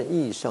真正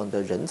意义上的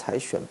人才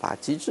选拔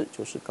机制，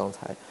就是刚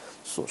才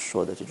所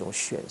说的这种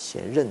选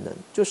贤任能，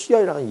就是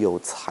要让有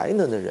才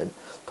能的人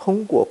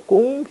通过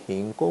公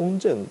平、公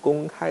正、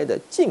公开的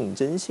竞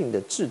争性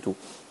的制度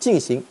进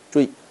行，注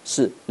意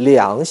是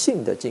良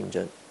性的竞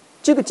争。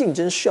这个竞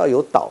争是要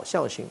有导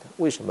向性的。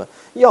为什么？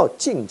要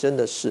竞争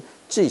的是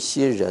这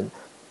些人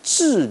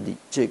治理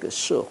这个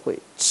社会、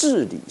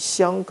治理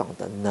香港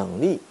的能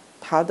力，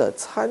他的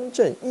参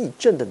政议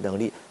政的能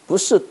力，不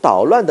是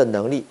捣乱的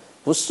能力，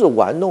不是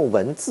玩弄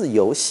文字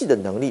游戏的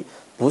能力，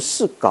不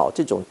是搞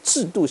这种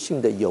制度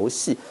性的游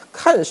戏，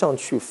看上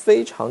去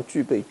非常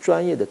具备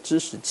专业的知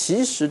识，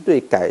其实对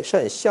改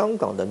善香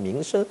港的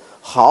民生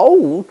毫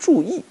无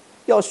注意。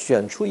要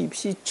选出一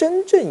批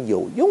真正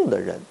有用的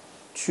人，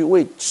去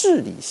为治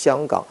理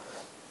香港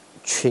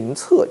群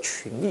策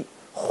群力，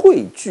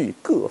汇聚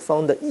各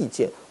方的意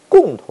见，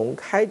共同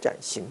开展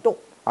行动。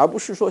而不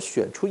是说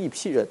选出一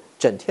批人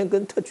整天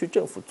跟特区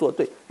政府作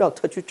对，让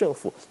特区政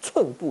府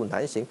寸步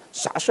难行，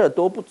啥事儿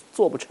都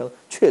做不成，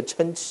却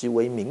称其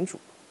为民主。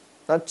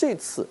那这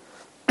次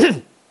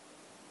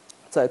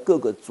在各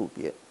个组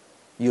别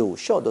有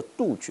效地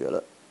杜绝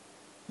了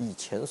以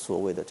前所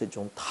谓的这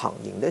种躺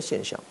赢的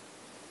现象，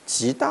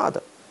极大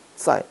的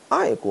在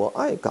爱国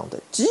爱港的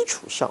基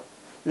础上，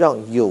让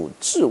有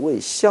志为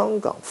香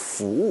港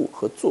服务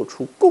和做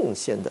出贡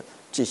献的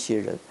这些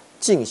人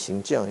进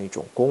行这样一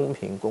种公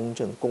平、公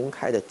正、公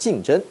开的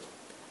竞争，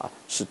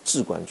是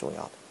至关重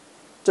要的。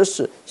这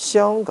是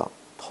香港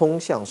通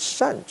向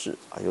善治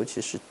尤其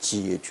是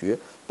解决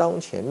当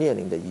前面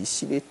临的一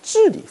系列治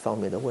理方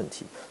面的问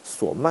题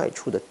所迈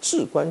出的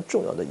至关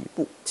重要的一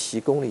步，提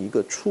供了一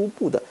个初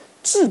步的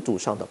制度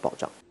上的保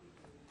障。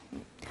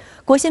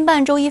国新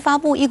办周一发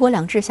布《一国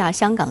两制下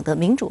香港的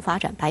民主发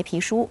展白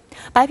皮书》。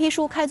白皮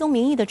书开宗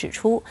明义地指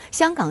出，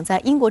香港在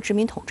英国殖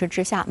民统治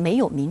之下没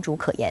有民主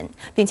可言，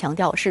并强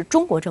调是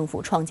中国政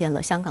府创建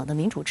了香港的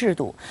民主制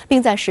度，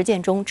并在实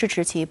践中支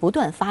持其不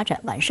断发展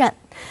完善。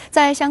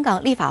在香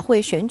港立法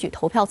会选举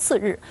投票次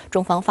日，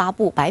中方发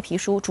布白皮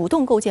书，主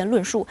动构建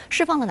论述，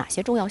释放了哪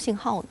些重要信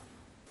号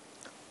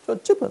呢？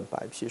这本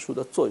白皮书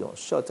的作用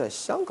是要在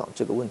香港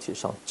这个问题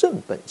上正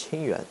本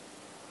清源。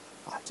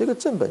这个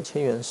正本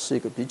清源是一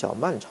个比较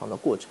漫长的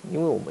过程，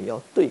因为我们要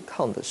对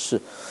抗的是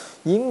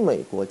英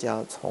美国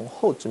家从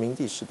后殖民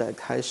地时代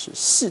开始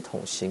系统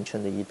形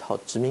成的一套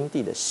殖民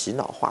地的洗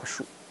脑话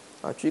术。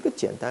举一个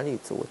简单例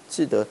子，我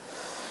记得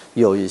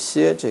有一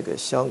些这个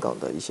香港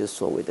的一些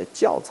所谓的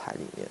教材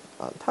里面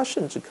它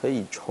甚至可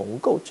以重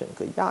构整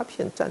个鸦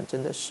片战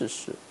争的事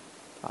实，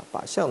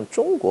把向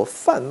中国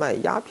贩卖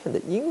鸦片的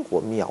英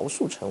国描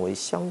述成为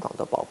香港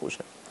的保护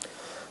神。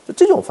就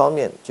这种方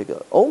面，这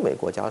个欧美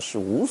国家是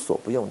无所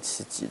不用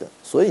其极的。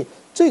所以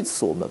这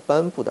次我们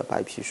颁布的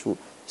白皮书，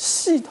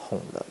系统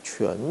的、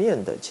全面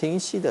的、清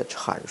晰的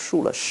阐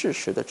述了事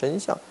实的真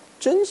相。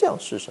真相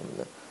是什么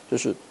呢？就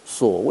是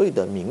所谓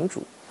的民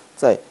主，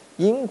在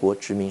英国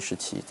殖民时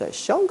期，在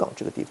香港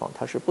这个地方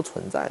它是不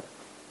存在的，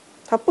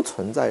它不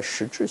存在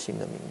实质性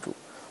的民主。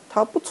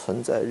它不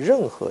存在任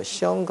何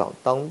香港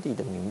当地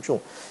的民众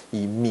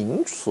以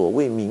所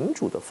谓民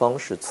主的方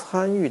式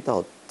参与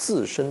到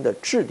自身的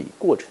治理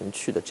过程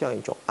去的这样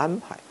一种安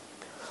排。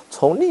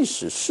从历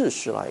史事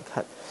实来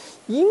看，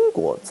英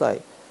国在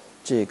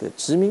这个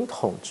殖民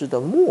统治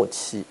的末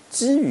期，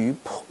基于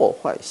破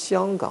坏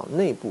香港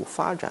内部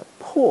发展、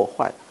破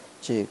坏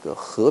这个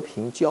和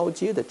平交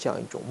接的这样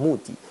一种目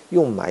的，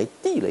用埋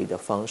地雷的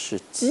方式，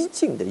激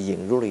进地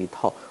引入了一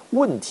套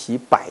问题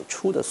百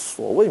出的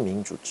所谓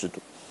民主制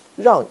度。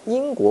让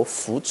英国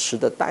扶持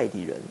的代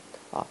理人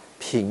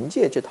凭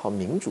借这套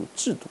民主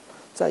制度，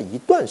在一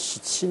段时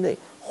期内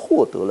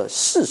获得了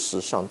事实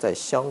上在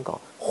香港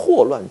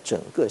祸乱整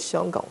个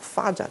香港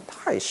发展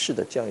态势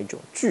的这样一种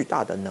巨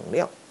大的能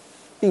量，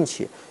并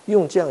且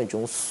用这样一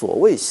种所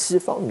谓西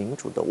方民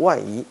主的外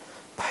衣，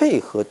配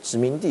合殖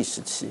民地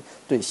时期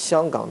对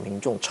香港民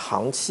众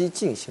长期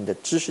进行的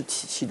知识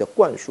体系的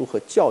灌输和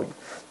教育，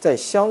在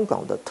香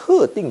港的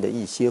特定的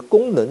一些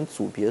功能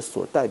组别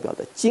所代表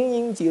的精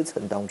英阶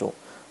层当中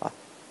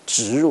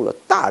植入了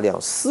大量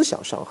思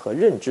想上和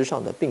认知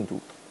上的病毒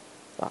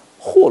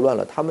祸乱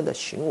了他们的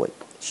行为，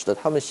使得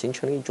他们形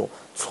成了一种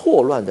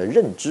错乱的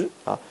认知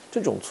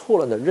这种错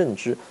乱的认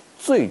知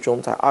最终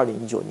在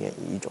2019年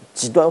以一种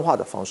极端化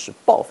的方式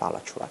爆发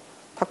了出来。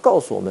它告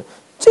诉我们，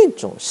这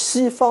种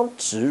西方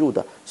植入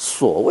的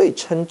所谓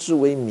称之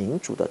为民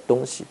主的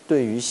东西，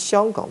对于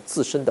香港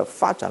自身的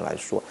发展来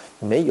说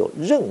没有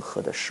任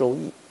何的收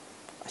益。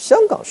香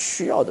港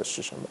需要的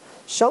是什么？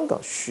香港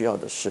需要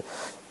的是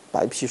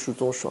白皮书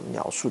中所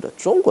描述的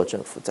中国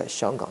政府在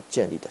香港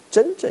建立的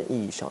真正意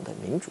义上的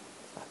民主。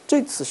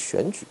这次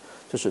选举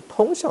就是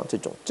通向这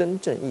种真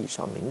正意义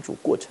上民主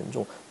过程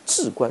中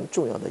至关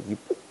重要的一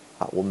步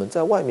我们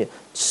在外面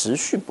持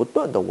续不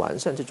断地完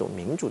善这种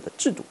民主的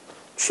制度，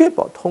确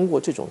保通过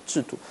这种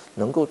制度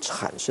能够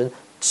产生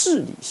治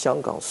理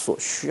香港所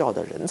需要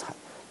的人才，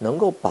能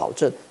够保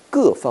证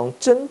各方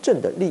真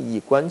正的利益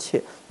关切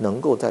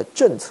能够在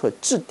政策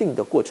制定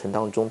的过程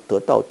当中得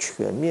到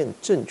全面、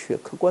正确、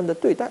客观的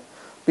对待，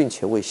并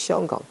且为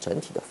香港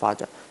整体的发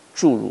展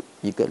注入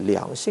一个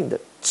良性的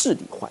治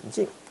理环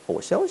境。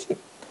我相信，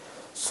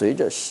随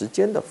着时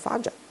间的发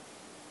展，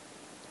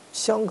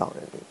香港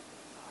人民、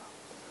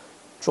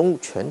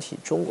全体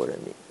中国人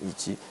民以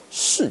及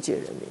世界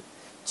人民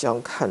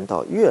将看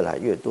到越来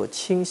越多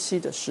清晰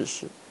的事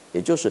实，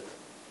也就是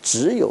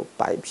只有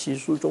白皮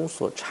书中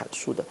所阐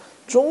述的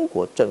中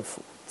国政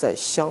府在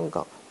香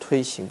港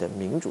推行的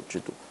民主制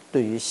度，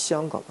对于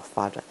香港的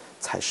发展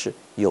才是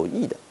有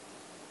益的、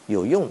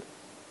有用的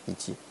以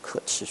及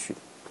可持续的。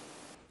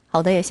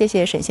好的，也谢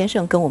谢沈先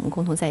生跟我们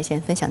共同在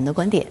线分享您的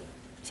观点，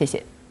谢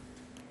谢。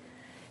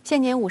现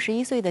年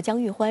51岁的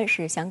姜玉欢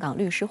是香港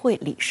律师会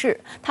理事，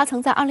他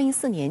曾在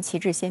2014年旗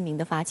帜鲜明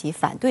地发起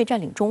反对占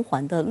领中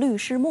环的律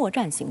师默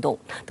战行动，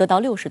得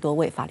到60多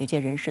位法律界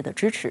人士的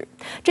支持。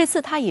这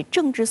次他以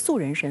政治素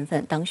人身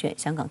份当选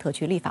香港特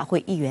区立法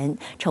会议员，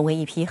成为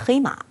一匹黑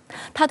马。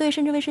他对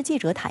深圳卫视记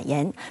者坦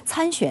言，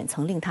参选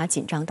曾令他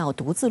紧张到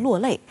独自落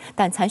泪，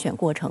但参选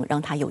过程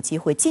让他有机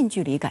会近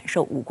距离感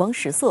受五光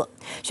十色。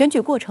选举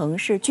过程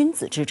是君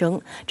子之争，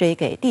这也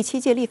给第7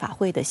届立法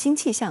会的新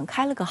气象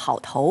开了个好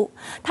头。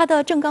他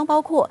的政纲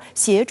包括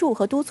协助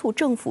和督促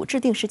政府制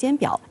定时间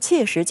表，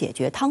切实解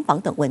决劏房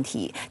等问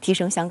題，提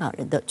升香港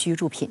人的居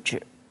住品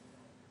質。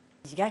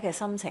而家嘅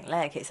心情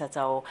咧，其實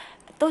就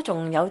都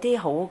仲有啲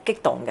好激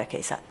動嘅。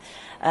其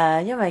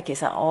實因為其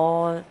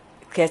實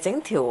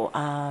整條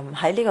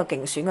喺呢個競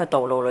選嘅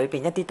道路裏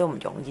邊一啲都唔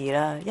容易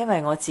啦，因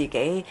為我自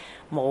己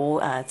冇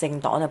政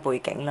黨嘅背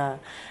景啦，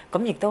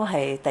咁亦都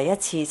係第一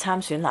次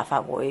參選立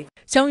法會。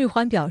姜玉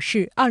環表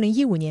示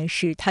，2015年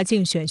時他競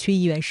選區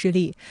議員失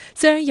利，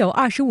雖然有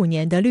25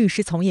年的律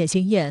師從業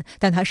經驗，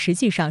但他實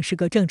際上是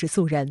個政治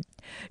素人。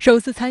首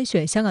次參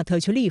選香港特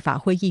區立法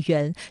會議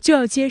員，就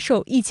要接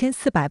受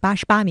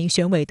1488名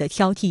選委的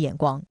挑剔眼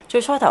光。最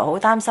初頭好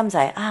擔心就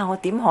係我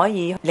點可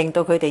以令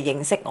到佢哋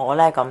認識我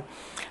呢？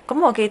咁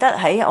我記得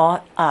喺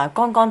我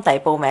剛剛遞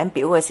報名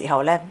表嘅時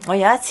候呢，我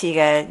有一次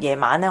嘅夜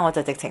晚呢，我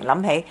就直情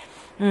諗起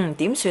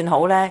點算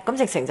好呢？咁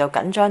直情就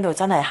緊張到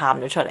真係喊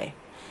咗出嚟。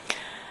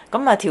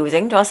咁調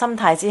整咗心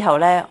態之後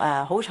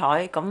呢，好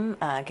彩咁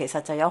其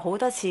實就有好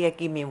多次嘅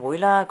見面會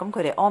啦。咁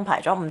佢哋安排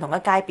咗唔同嘅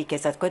界別，其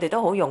實佢哋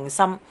都好用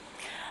心。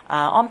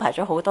安排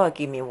咗好多嘅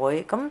見面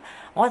會，咁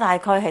我大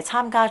概係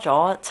參加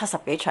咗70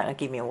幾場嘅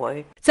見面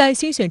會。在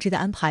新選制的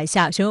安排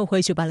下，選委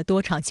會舉辦了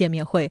多場見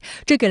面會，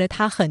這給了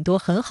他很多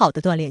很好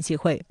的鍛鍊機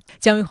會。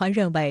姜玉環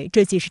認為，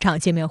這幾十場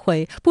見面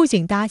會不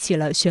僅搭起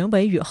了選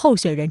委與候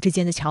選人之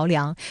間的橋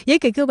樑，也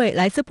給各位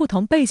來自不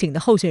同背景的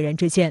候選人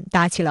之間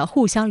搭起了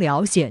互相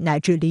了解乃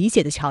至理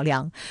解的橋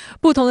樑。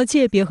不同的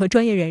界別和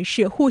專業人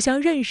士互相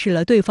認識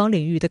了對方領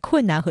域的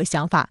困難和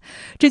想法，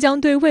這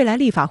將對未來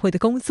立法會的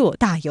工作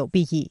大有裨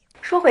益。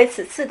說回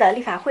此次的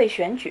立法會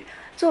選舉，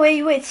作為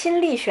一位親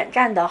歷選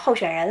戰的候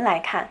選人來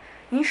看，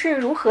您是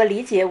如何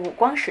理解五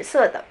光十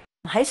色的？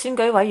喺選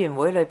舉委員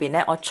會裏邊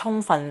呢，我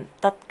充分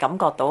得感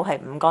覺到係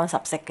五光十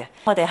色嘅。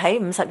我哋喺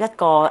51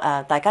個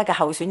大家嘅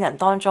候選人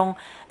當中，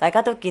大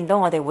家都見到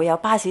我哋會有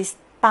巴士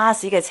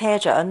嘅車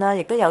長啦，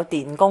亦都有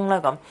電工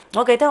啦咁。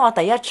我記得我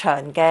第一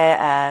場嘅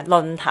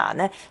論壇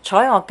呢，坐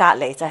喺我隔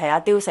離就係阿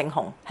刁勝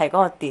雄，係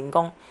嗰個電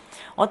工。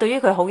我對於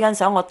佢好欣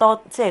賞，我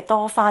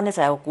多番呢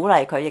就係鼓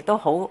勵佢，亦都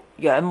好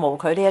仰慕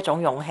佢呢一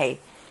種勇氣。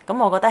咁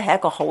我覺得係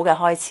一個好嘅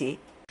開始。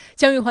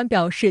姜玉環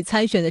表示，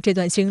參選的這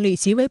段經歷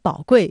極為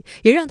寶貴，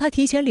也讓他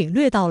提前領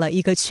略到了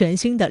一個全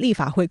新的立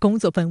法會工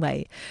作氛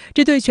圍。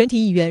這對全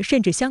體議員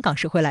甚至香港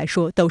社會來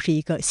說，都是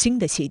一個新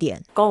的起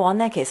點。過往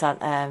呢，其實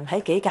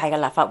喺幾屆嘅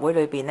立法會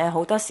裏邊呢，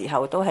好多時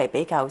候都係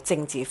比較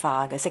政治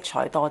化嘅色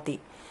彩多啲。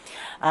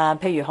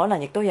譬如可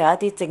能亦都有一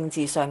啲政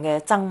治上嘅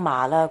爭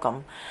罵啦咁。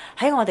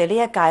喺我哋呢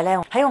一屆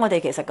呢，喺我哋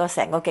其實個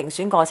成個競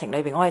選過程裏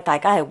邊，我哋大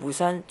家係互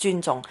相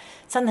尊重，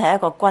真係一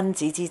個君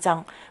子之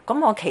爭。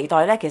咁我期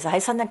待呢，其實喺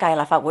新一屆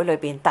立法會裏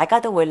邊，大家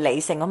都會理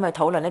性咁去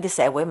討論一啲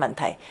社會問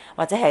題，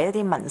或者係一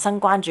啲民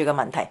生關注嘅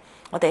問題。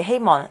我哋希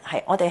望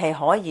我哋係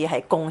可以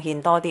係貢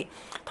獻多啲，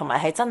同埋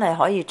係真係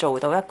可以做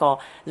到一個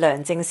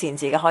良政善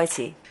治嘅開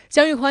始。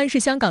姜玉環是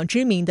香港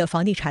知名的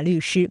房地產律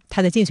師，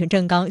他的競選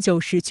政綱就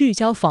是聚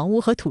焦房屋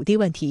和土地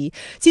問題，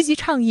積極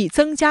倡議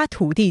增加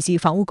土地及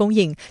房屋供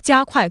應，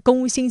加快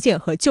公屋興建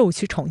和舊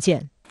區重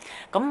建。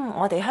咁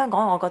我哋香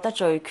港，我覺得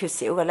最缺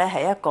少嘅呢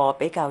係一個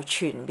比較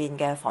全面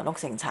嘅房屋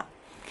政策。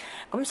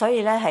咁所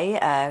以呢，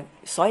喺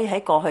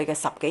過去嘅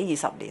10幾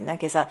20年呢，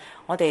其實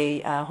我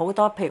哋好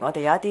多，譬如我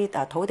哋有一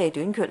啲土地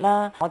短缺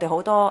啦，我哋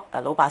好多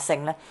老百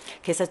姓呢，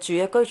其實住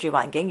嘅居住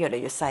環境越嚟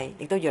越細，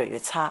亦都越嚟越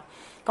差。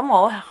咁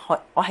我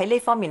喺呢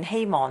方面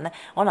希望呢，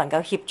我能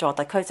夠協助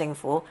特區政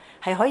府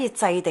係可以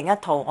制定一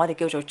套我哋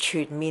叫做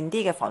全面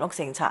啲嘅房屋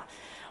政策，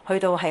去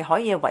到係可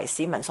以為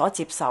市民所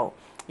接受，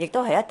亦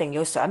都係一定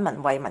要想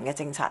民為民嘅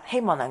政策，希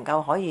望能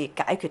夠可以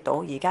解決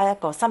到而家一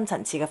個深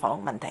層次嘅房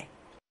屋問題。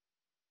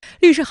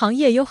律師行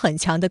業有很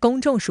強的公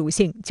眾屬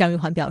性，姜玉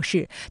環表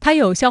示，他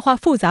有消化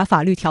複雜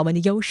法律條文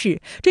的優勢，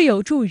這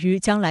有助於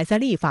將來在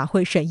立法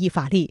會審議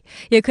法例，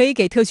也可以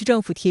給特區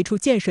政府提出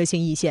建設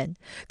性意見。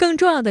更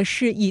重要的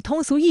是，以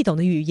通俗易懂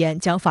的語言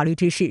將法律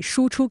知識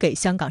輸出給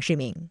香港市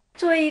民。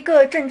作為一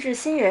個政治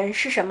新人，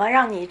是什麼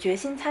讓你決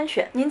心參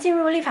選？您進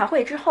入立法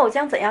會之後，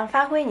將怎樣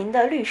發揮您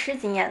的律師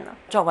經驗呢？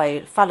作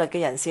為法律嘅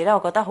人士呢，我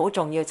覺得好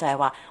重要就係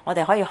話，我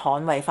哋可以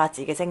捍衛法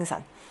治嘅精神。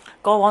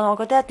過往我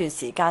覺得一段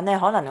時間呢，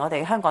可能我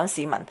哋香港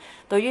市民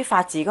對於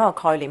法治嗰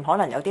個概念可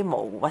能有啲模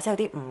糊或者有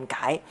啲誤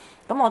解，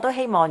咁我都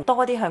希望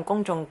多啲向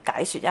公眾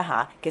解說一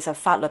下，其實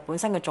法律本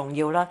身嘅重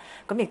要啦，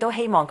咁亦都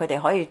希望佢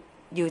哋可以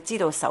要知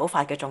道守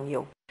法嘅重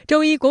要。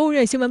周一，國務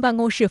院新聞辦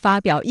公室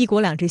發表《一國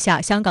兩制下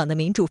香港的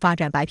民主發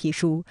展白皮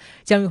書》。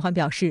姜玉環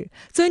表示，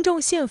尊重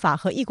憲法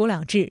和一國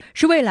兩制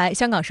是未來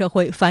香港社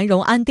會繁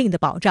榮安定的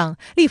保障，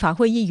立法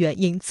會議員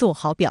應做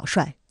好表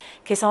率。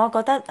其實我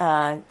覺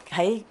得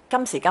喺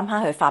今時今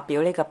刻去發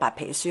表呢個白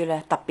皮書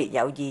咧，特別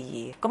有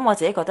意義。咁我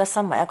自己覺得，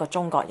身為一個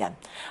中國人，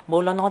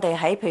無論我哋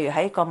譬如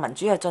喺個民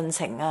主嘅進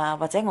程啊，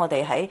或者我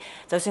哋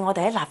就算我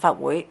哋喺立法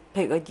會，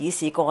譬如個議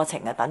事過程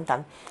啊等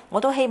等，我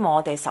都希望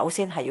我哋首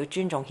先係要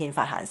尊重憲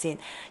法行先，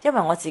因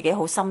為我自己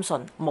好深信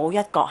冇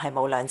一國係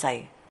冇兩制。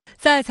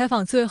在采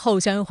访最后，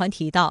江玉环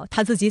提到，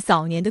他自己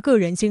早年的个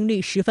人经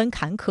历十分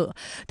坎坷，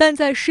但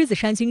在狮子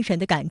山精神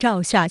的感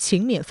召下，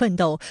勤勉奋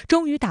斗，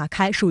终于打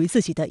开属于自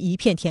己的一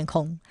片天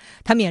空。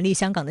他勉励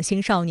香港的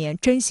青少年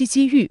珍惜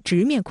机遇，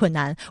直面困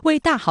难，为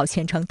大好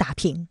前程打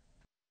拼。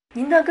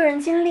您的个人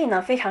经历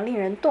呢，非常令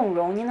人动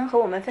容，您能和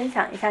我們分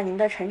享一下您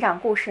的成長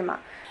故事嗎？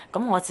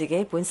咁我自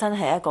己本身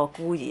係一個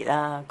孤兒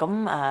啦，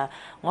咁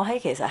我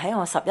其實喺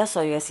我11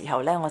歲嘅時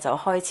候咧，我就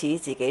開始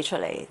自己出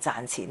嚟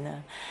賺錢啦。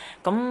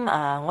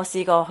咁我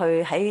試過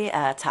去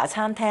喺茶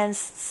餐廳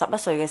11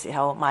歲嘅時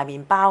候賣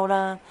麵包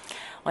啦，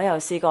我又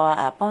試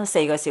過幫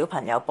4個小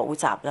朋友補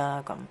習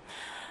啦，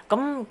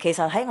咁其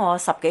實喺我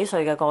10幾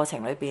歲嘅過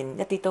程裏邊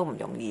一啲都唔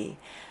容易。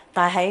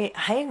但係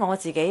喺我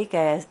自己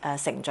嘅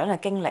成長嘅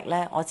經歷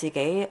咧，我自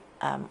己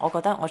我覺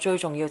得我最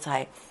重要就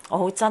係我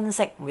好珍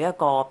惜每一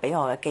個俾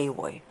我嘅機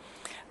會。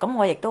咁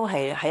我亦都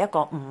係一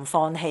個唔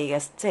放棄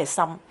嘅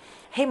心，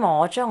希望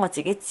我將我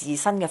自己自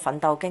身嘅奮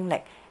鬥經歷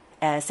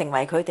成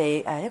為佢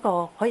哋一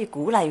個可以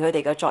鼓勵佢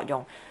哋嘅作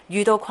用。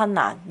遇到困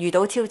難、遇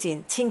到挑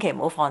戰，千祈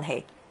唔好放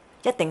棄，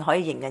一定可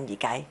以迎刃而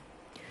解。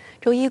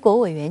周一，国务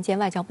委员兼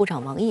外交部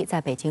长王毅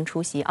在北京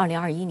出席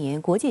2021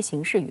年国际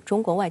形势与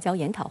中国外交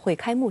研讨会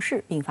开幕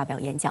式，并发表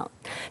演讲。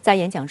在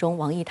演讲中，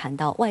王毅谈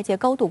到外界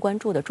高度关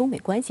注的中美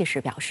关系时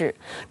表示，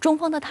中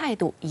方的态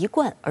度一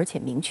贯而且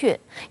明确，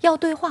要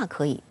对话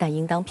可以，但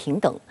应当平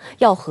等；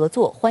要合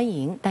作欢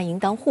迎，但应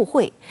当互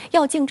惠；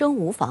要竞争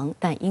无妨，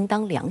但应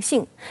当良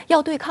性；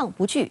要对抗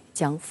不惧，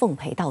将奉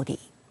陪到底。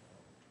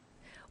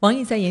王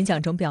毅在演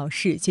讲中表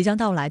示，即将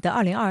到来的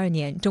2022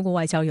年，中国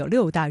外交有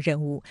6大任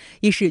务：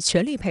一是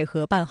全力配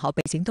合办好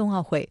北京冬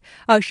奥会；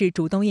二是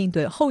主动应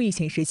对后疫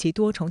情时期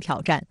多重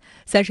挑战；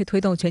三是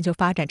推动全球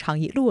发展倡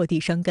议落地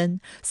生根；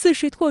四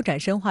是拓展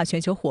深化全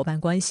球伙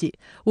伴关系；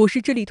五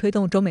是致力推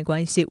动中美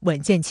关系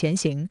稳健前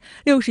行；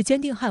六是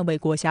坚定捍卫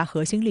国家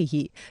核心利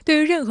益。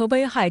对于任何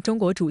危害中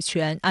国主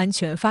权、安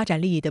全、发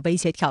展利益的威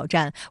胁挑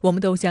战，我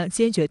们都将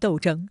坚决斗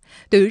争；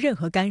对于任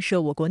何干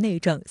涉我国内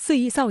政、肆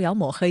意造谣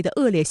抹黑的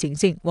恶劣行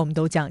径，我们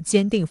都将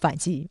坚定反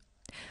击。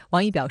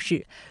王毅表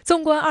示，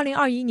纵观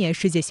2021年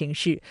世界形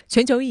势，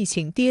全球疫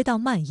情跌宕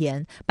蔓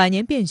延，百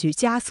年变局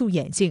加速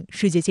演进，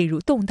世界进入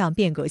动荡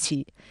变革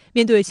期。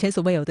面对前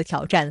所未有的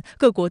挑战，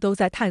各国都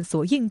在探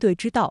索应对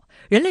之道，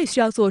人类需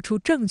要做出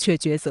正确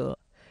抉择。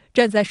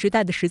站在时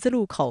代的十字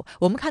路口，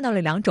我们看到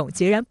了2种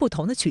截然不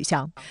同的取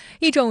向，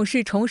一种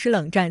是重拾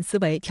冷战思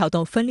维，挑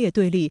动分裂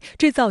对立，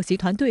制造集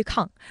团对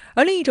抗；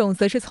而另一种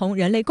则是从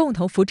人类共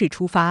同福祉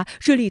出发，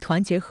致力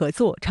团结合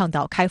作，倡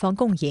导开放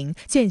共赢，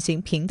践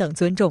行平等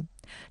尊重。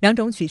2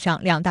种取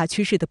向、2大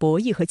趋势的博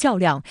弈和较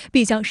量，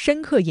必将深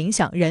刻影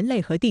响人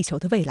类和地球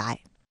的未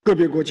来。个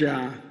别国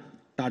家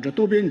打着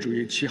多边主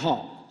义旗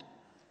号，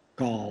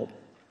搞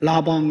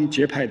拉帮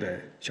结派的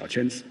小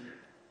圈子，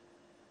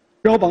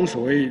标榜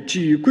所谓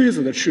基于规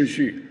则的秩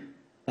序，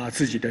把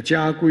自己的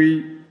家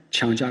规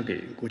强加给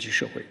国际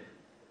社会，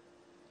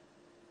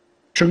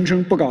声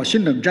称不搞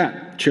新冷战，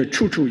却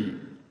处处以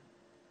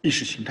意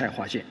识形态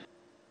划线。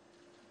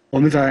我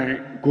们在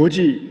国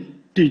际、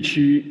地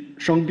区、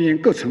双边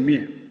各层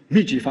面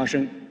密集发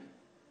声，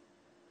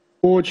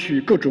剥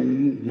去各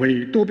种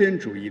伪多边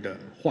主义的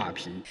画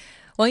皮。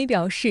王毅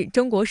表示，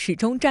中国始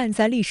终站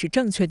在历史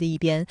正确的一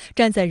边，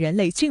站在人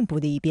类进步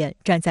的一边，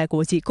站在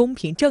国际公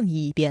平正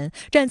义一边，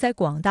站在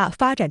广大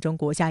发展中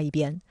国家一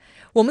边。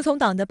我们从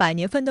党的100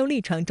年奋斗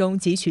历程中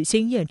汲取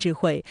经验智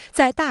慧，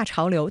在大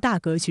潮流、大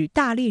格局、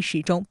大历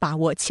史中把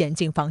握前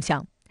进方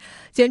向。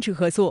坚持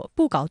合作，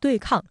不搞对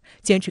抗；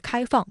坚持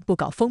开放，不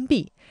搞封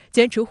闭；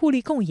坚持互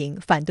利共赢，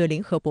反对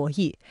零和博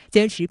弈；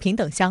坚持平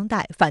等相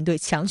待，反对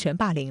强权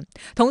霸凌。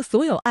同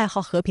所有爱好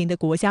和平的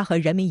国家和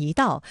人民一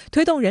道，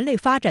推动人类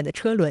发展的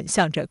车轮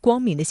向着光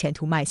明的前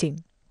途迈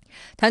进。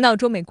谈到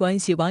中美关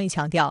系，王毅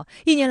强调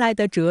，1年来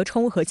的折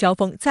冲和交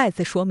锋再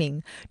次说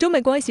明，中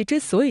美关系之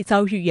所以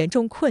遭遇严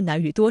重困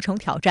难与多重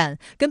挑战，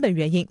根本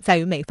原因在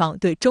于美方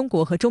对中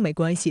国和中美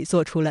关系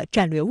做出了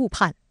战略误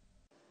判。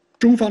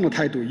中方的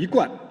态度一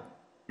贯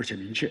而且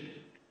明确，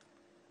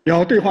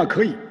要对话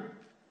可以，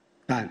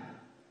但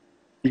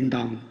应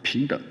当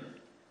平等；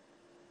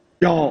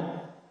要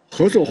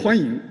合作欢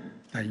迎，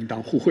但应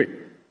当互惠；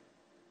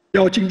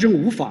要竞争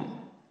无妨，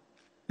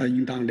但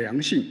应当良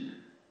性；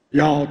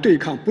要对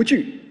抗不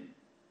惧，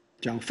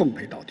将奉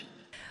陪到底。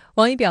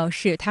王毅表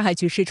示，台海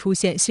局势出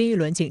现新一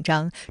轮紧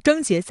张，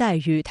症结在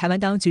于台湾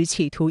当局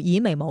企图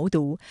以美谋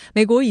独，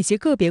美国以及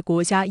个别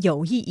国家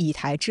有意以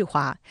台制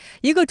华，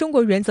一个中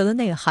国原则的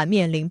内涵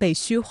面临被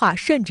虚化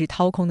甚至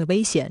掏空的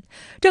危险。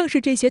正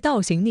是这些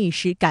倒行逆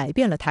施改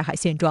变了台海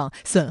现状，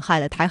损害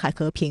了台海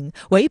和平，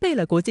违背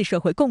了国际社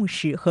会共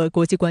识和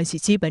国际关系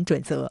基本准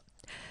则。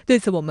对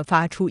此，我们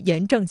发出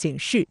严正警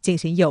示，进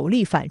行有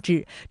力反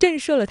制，震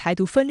慑了台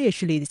独分裂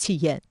势力的气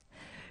焰。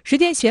10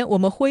天前，我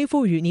们恢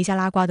复与尼加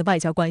拉瓜的外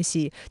交关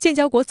系，建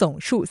交国总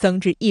数增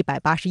至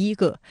181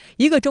个，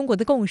一个中国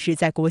的共识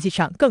在国际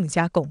上更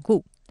加巩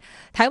固。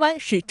台湾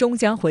是终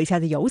将回家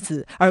的游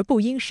子，而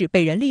不应是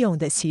被人利用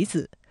的棋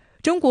子。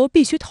中国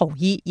必须统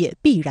一，也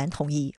必然统一。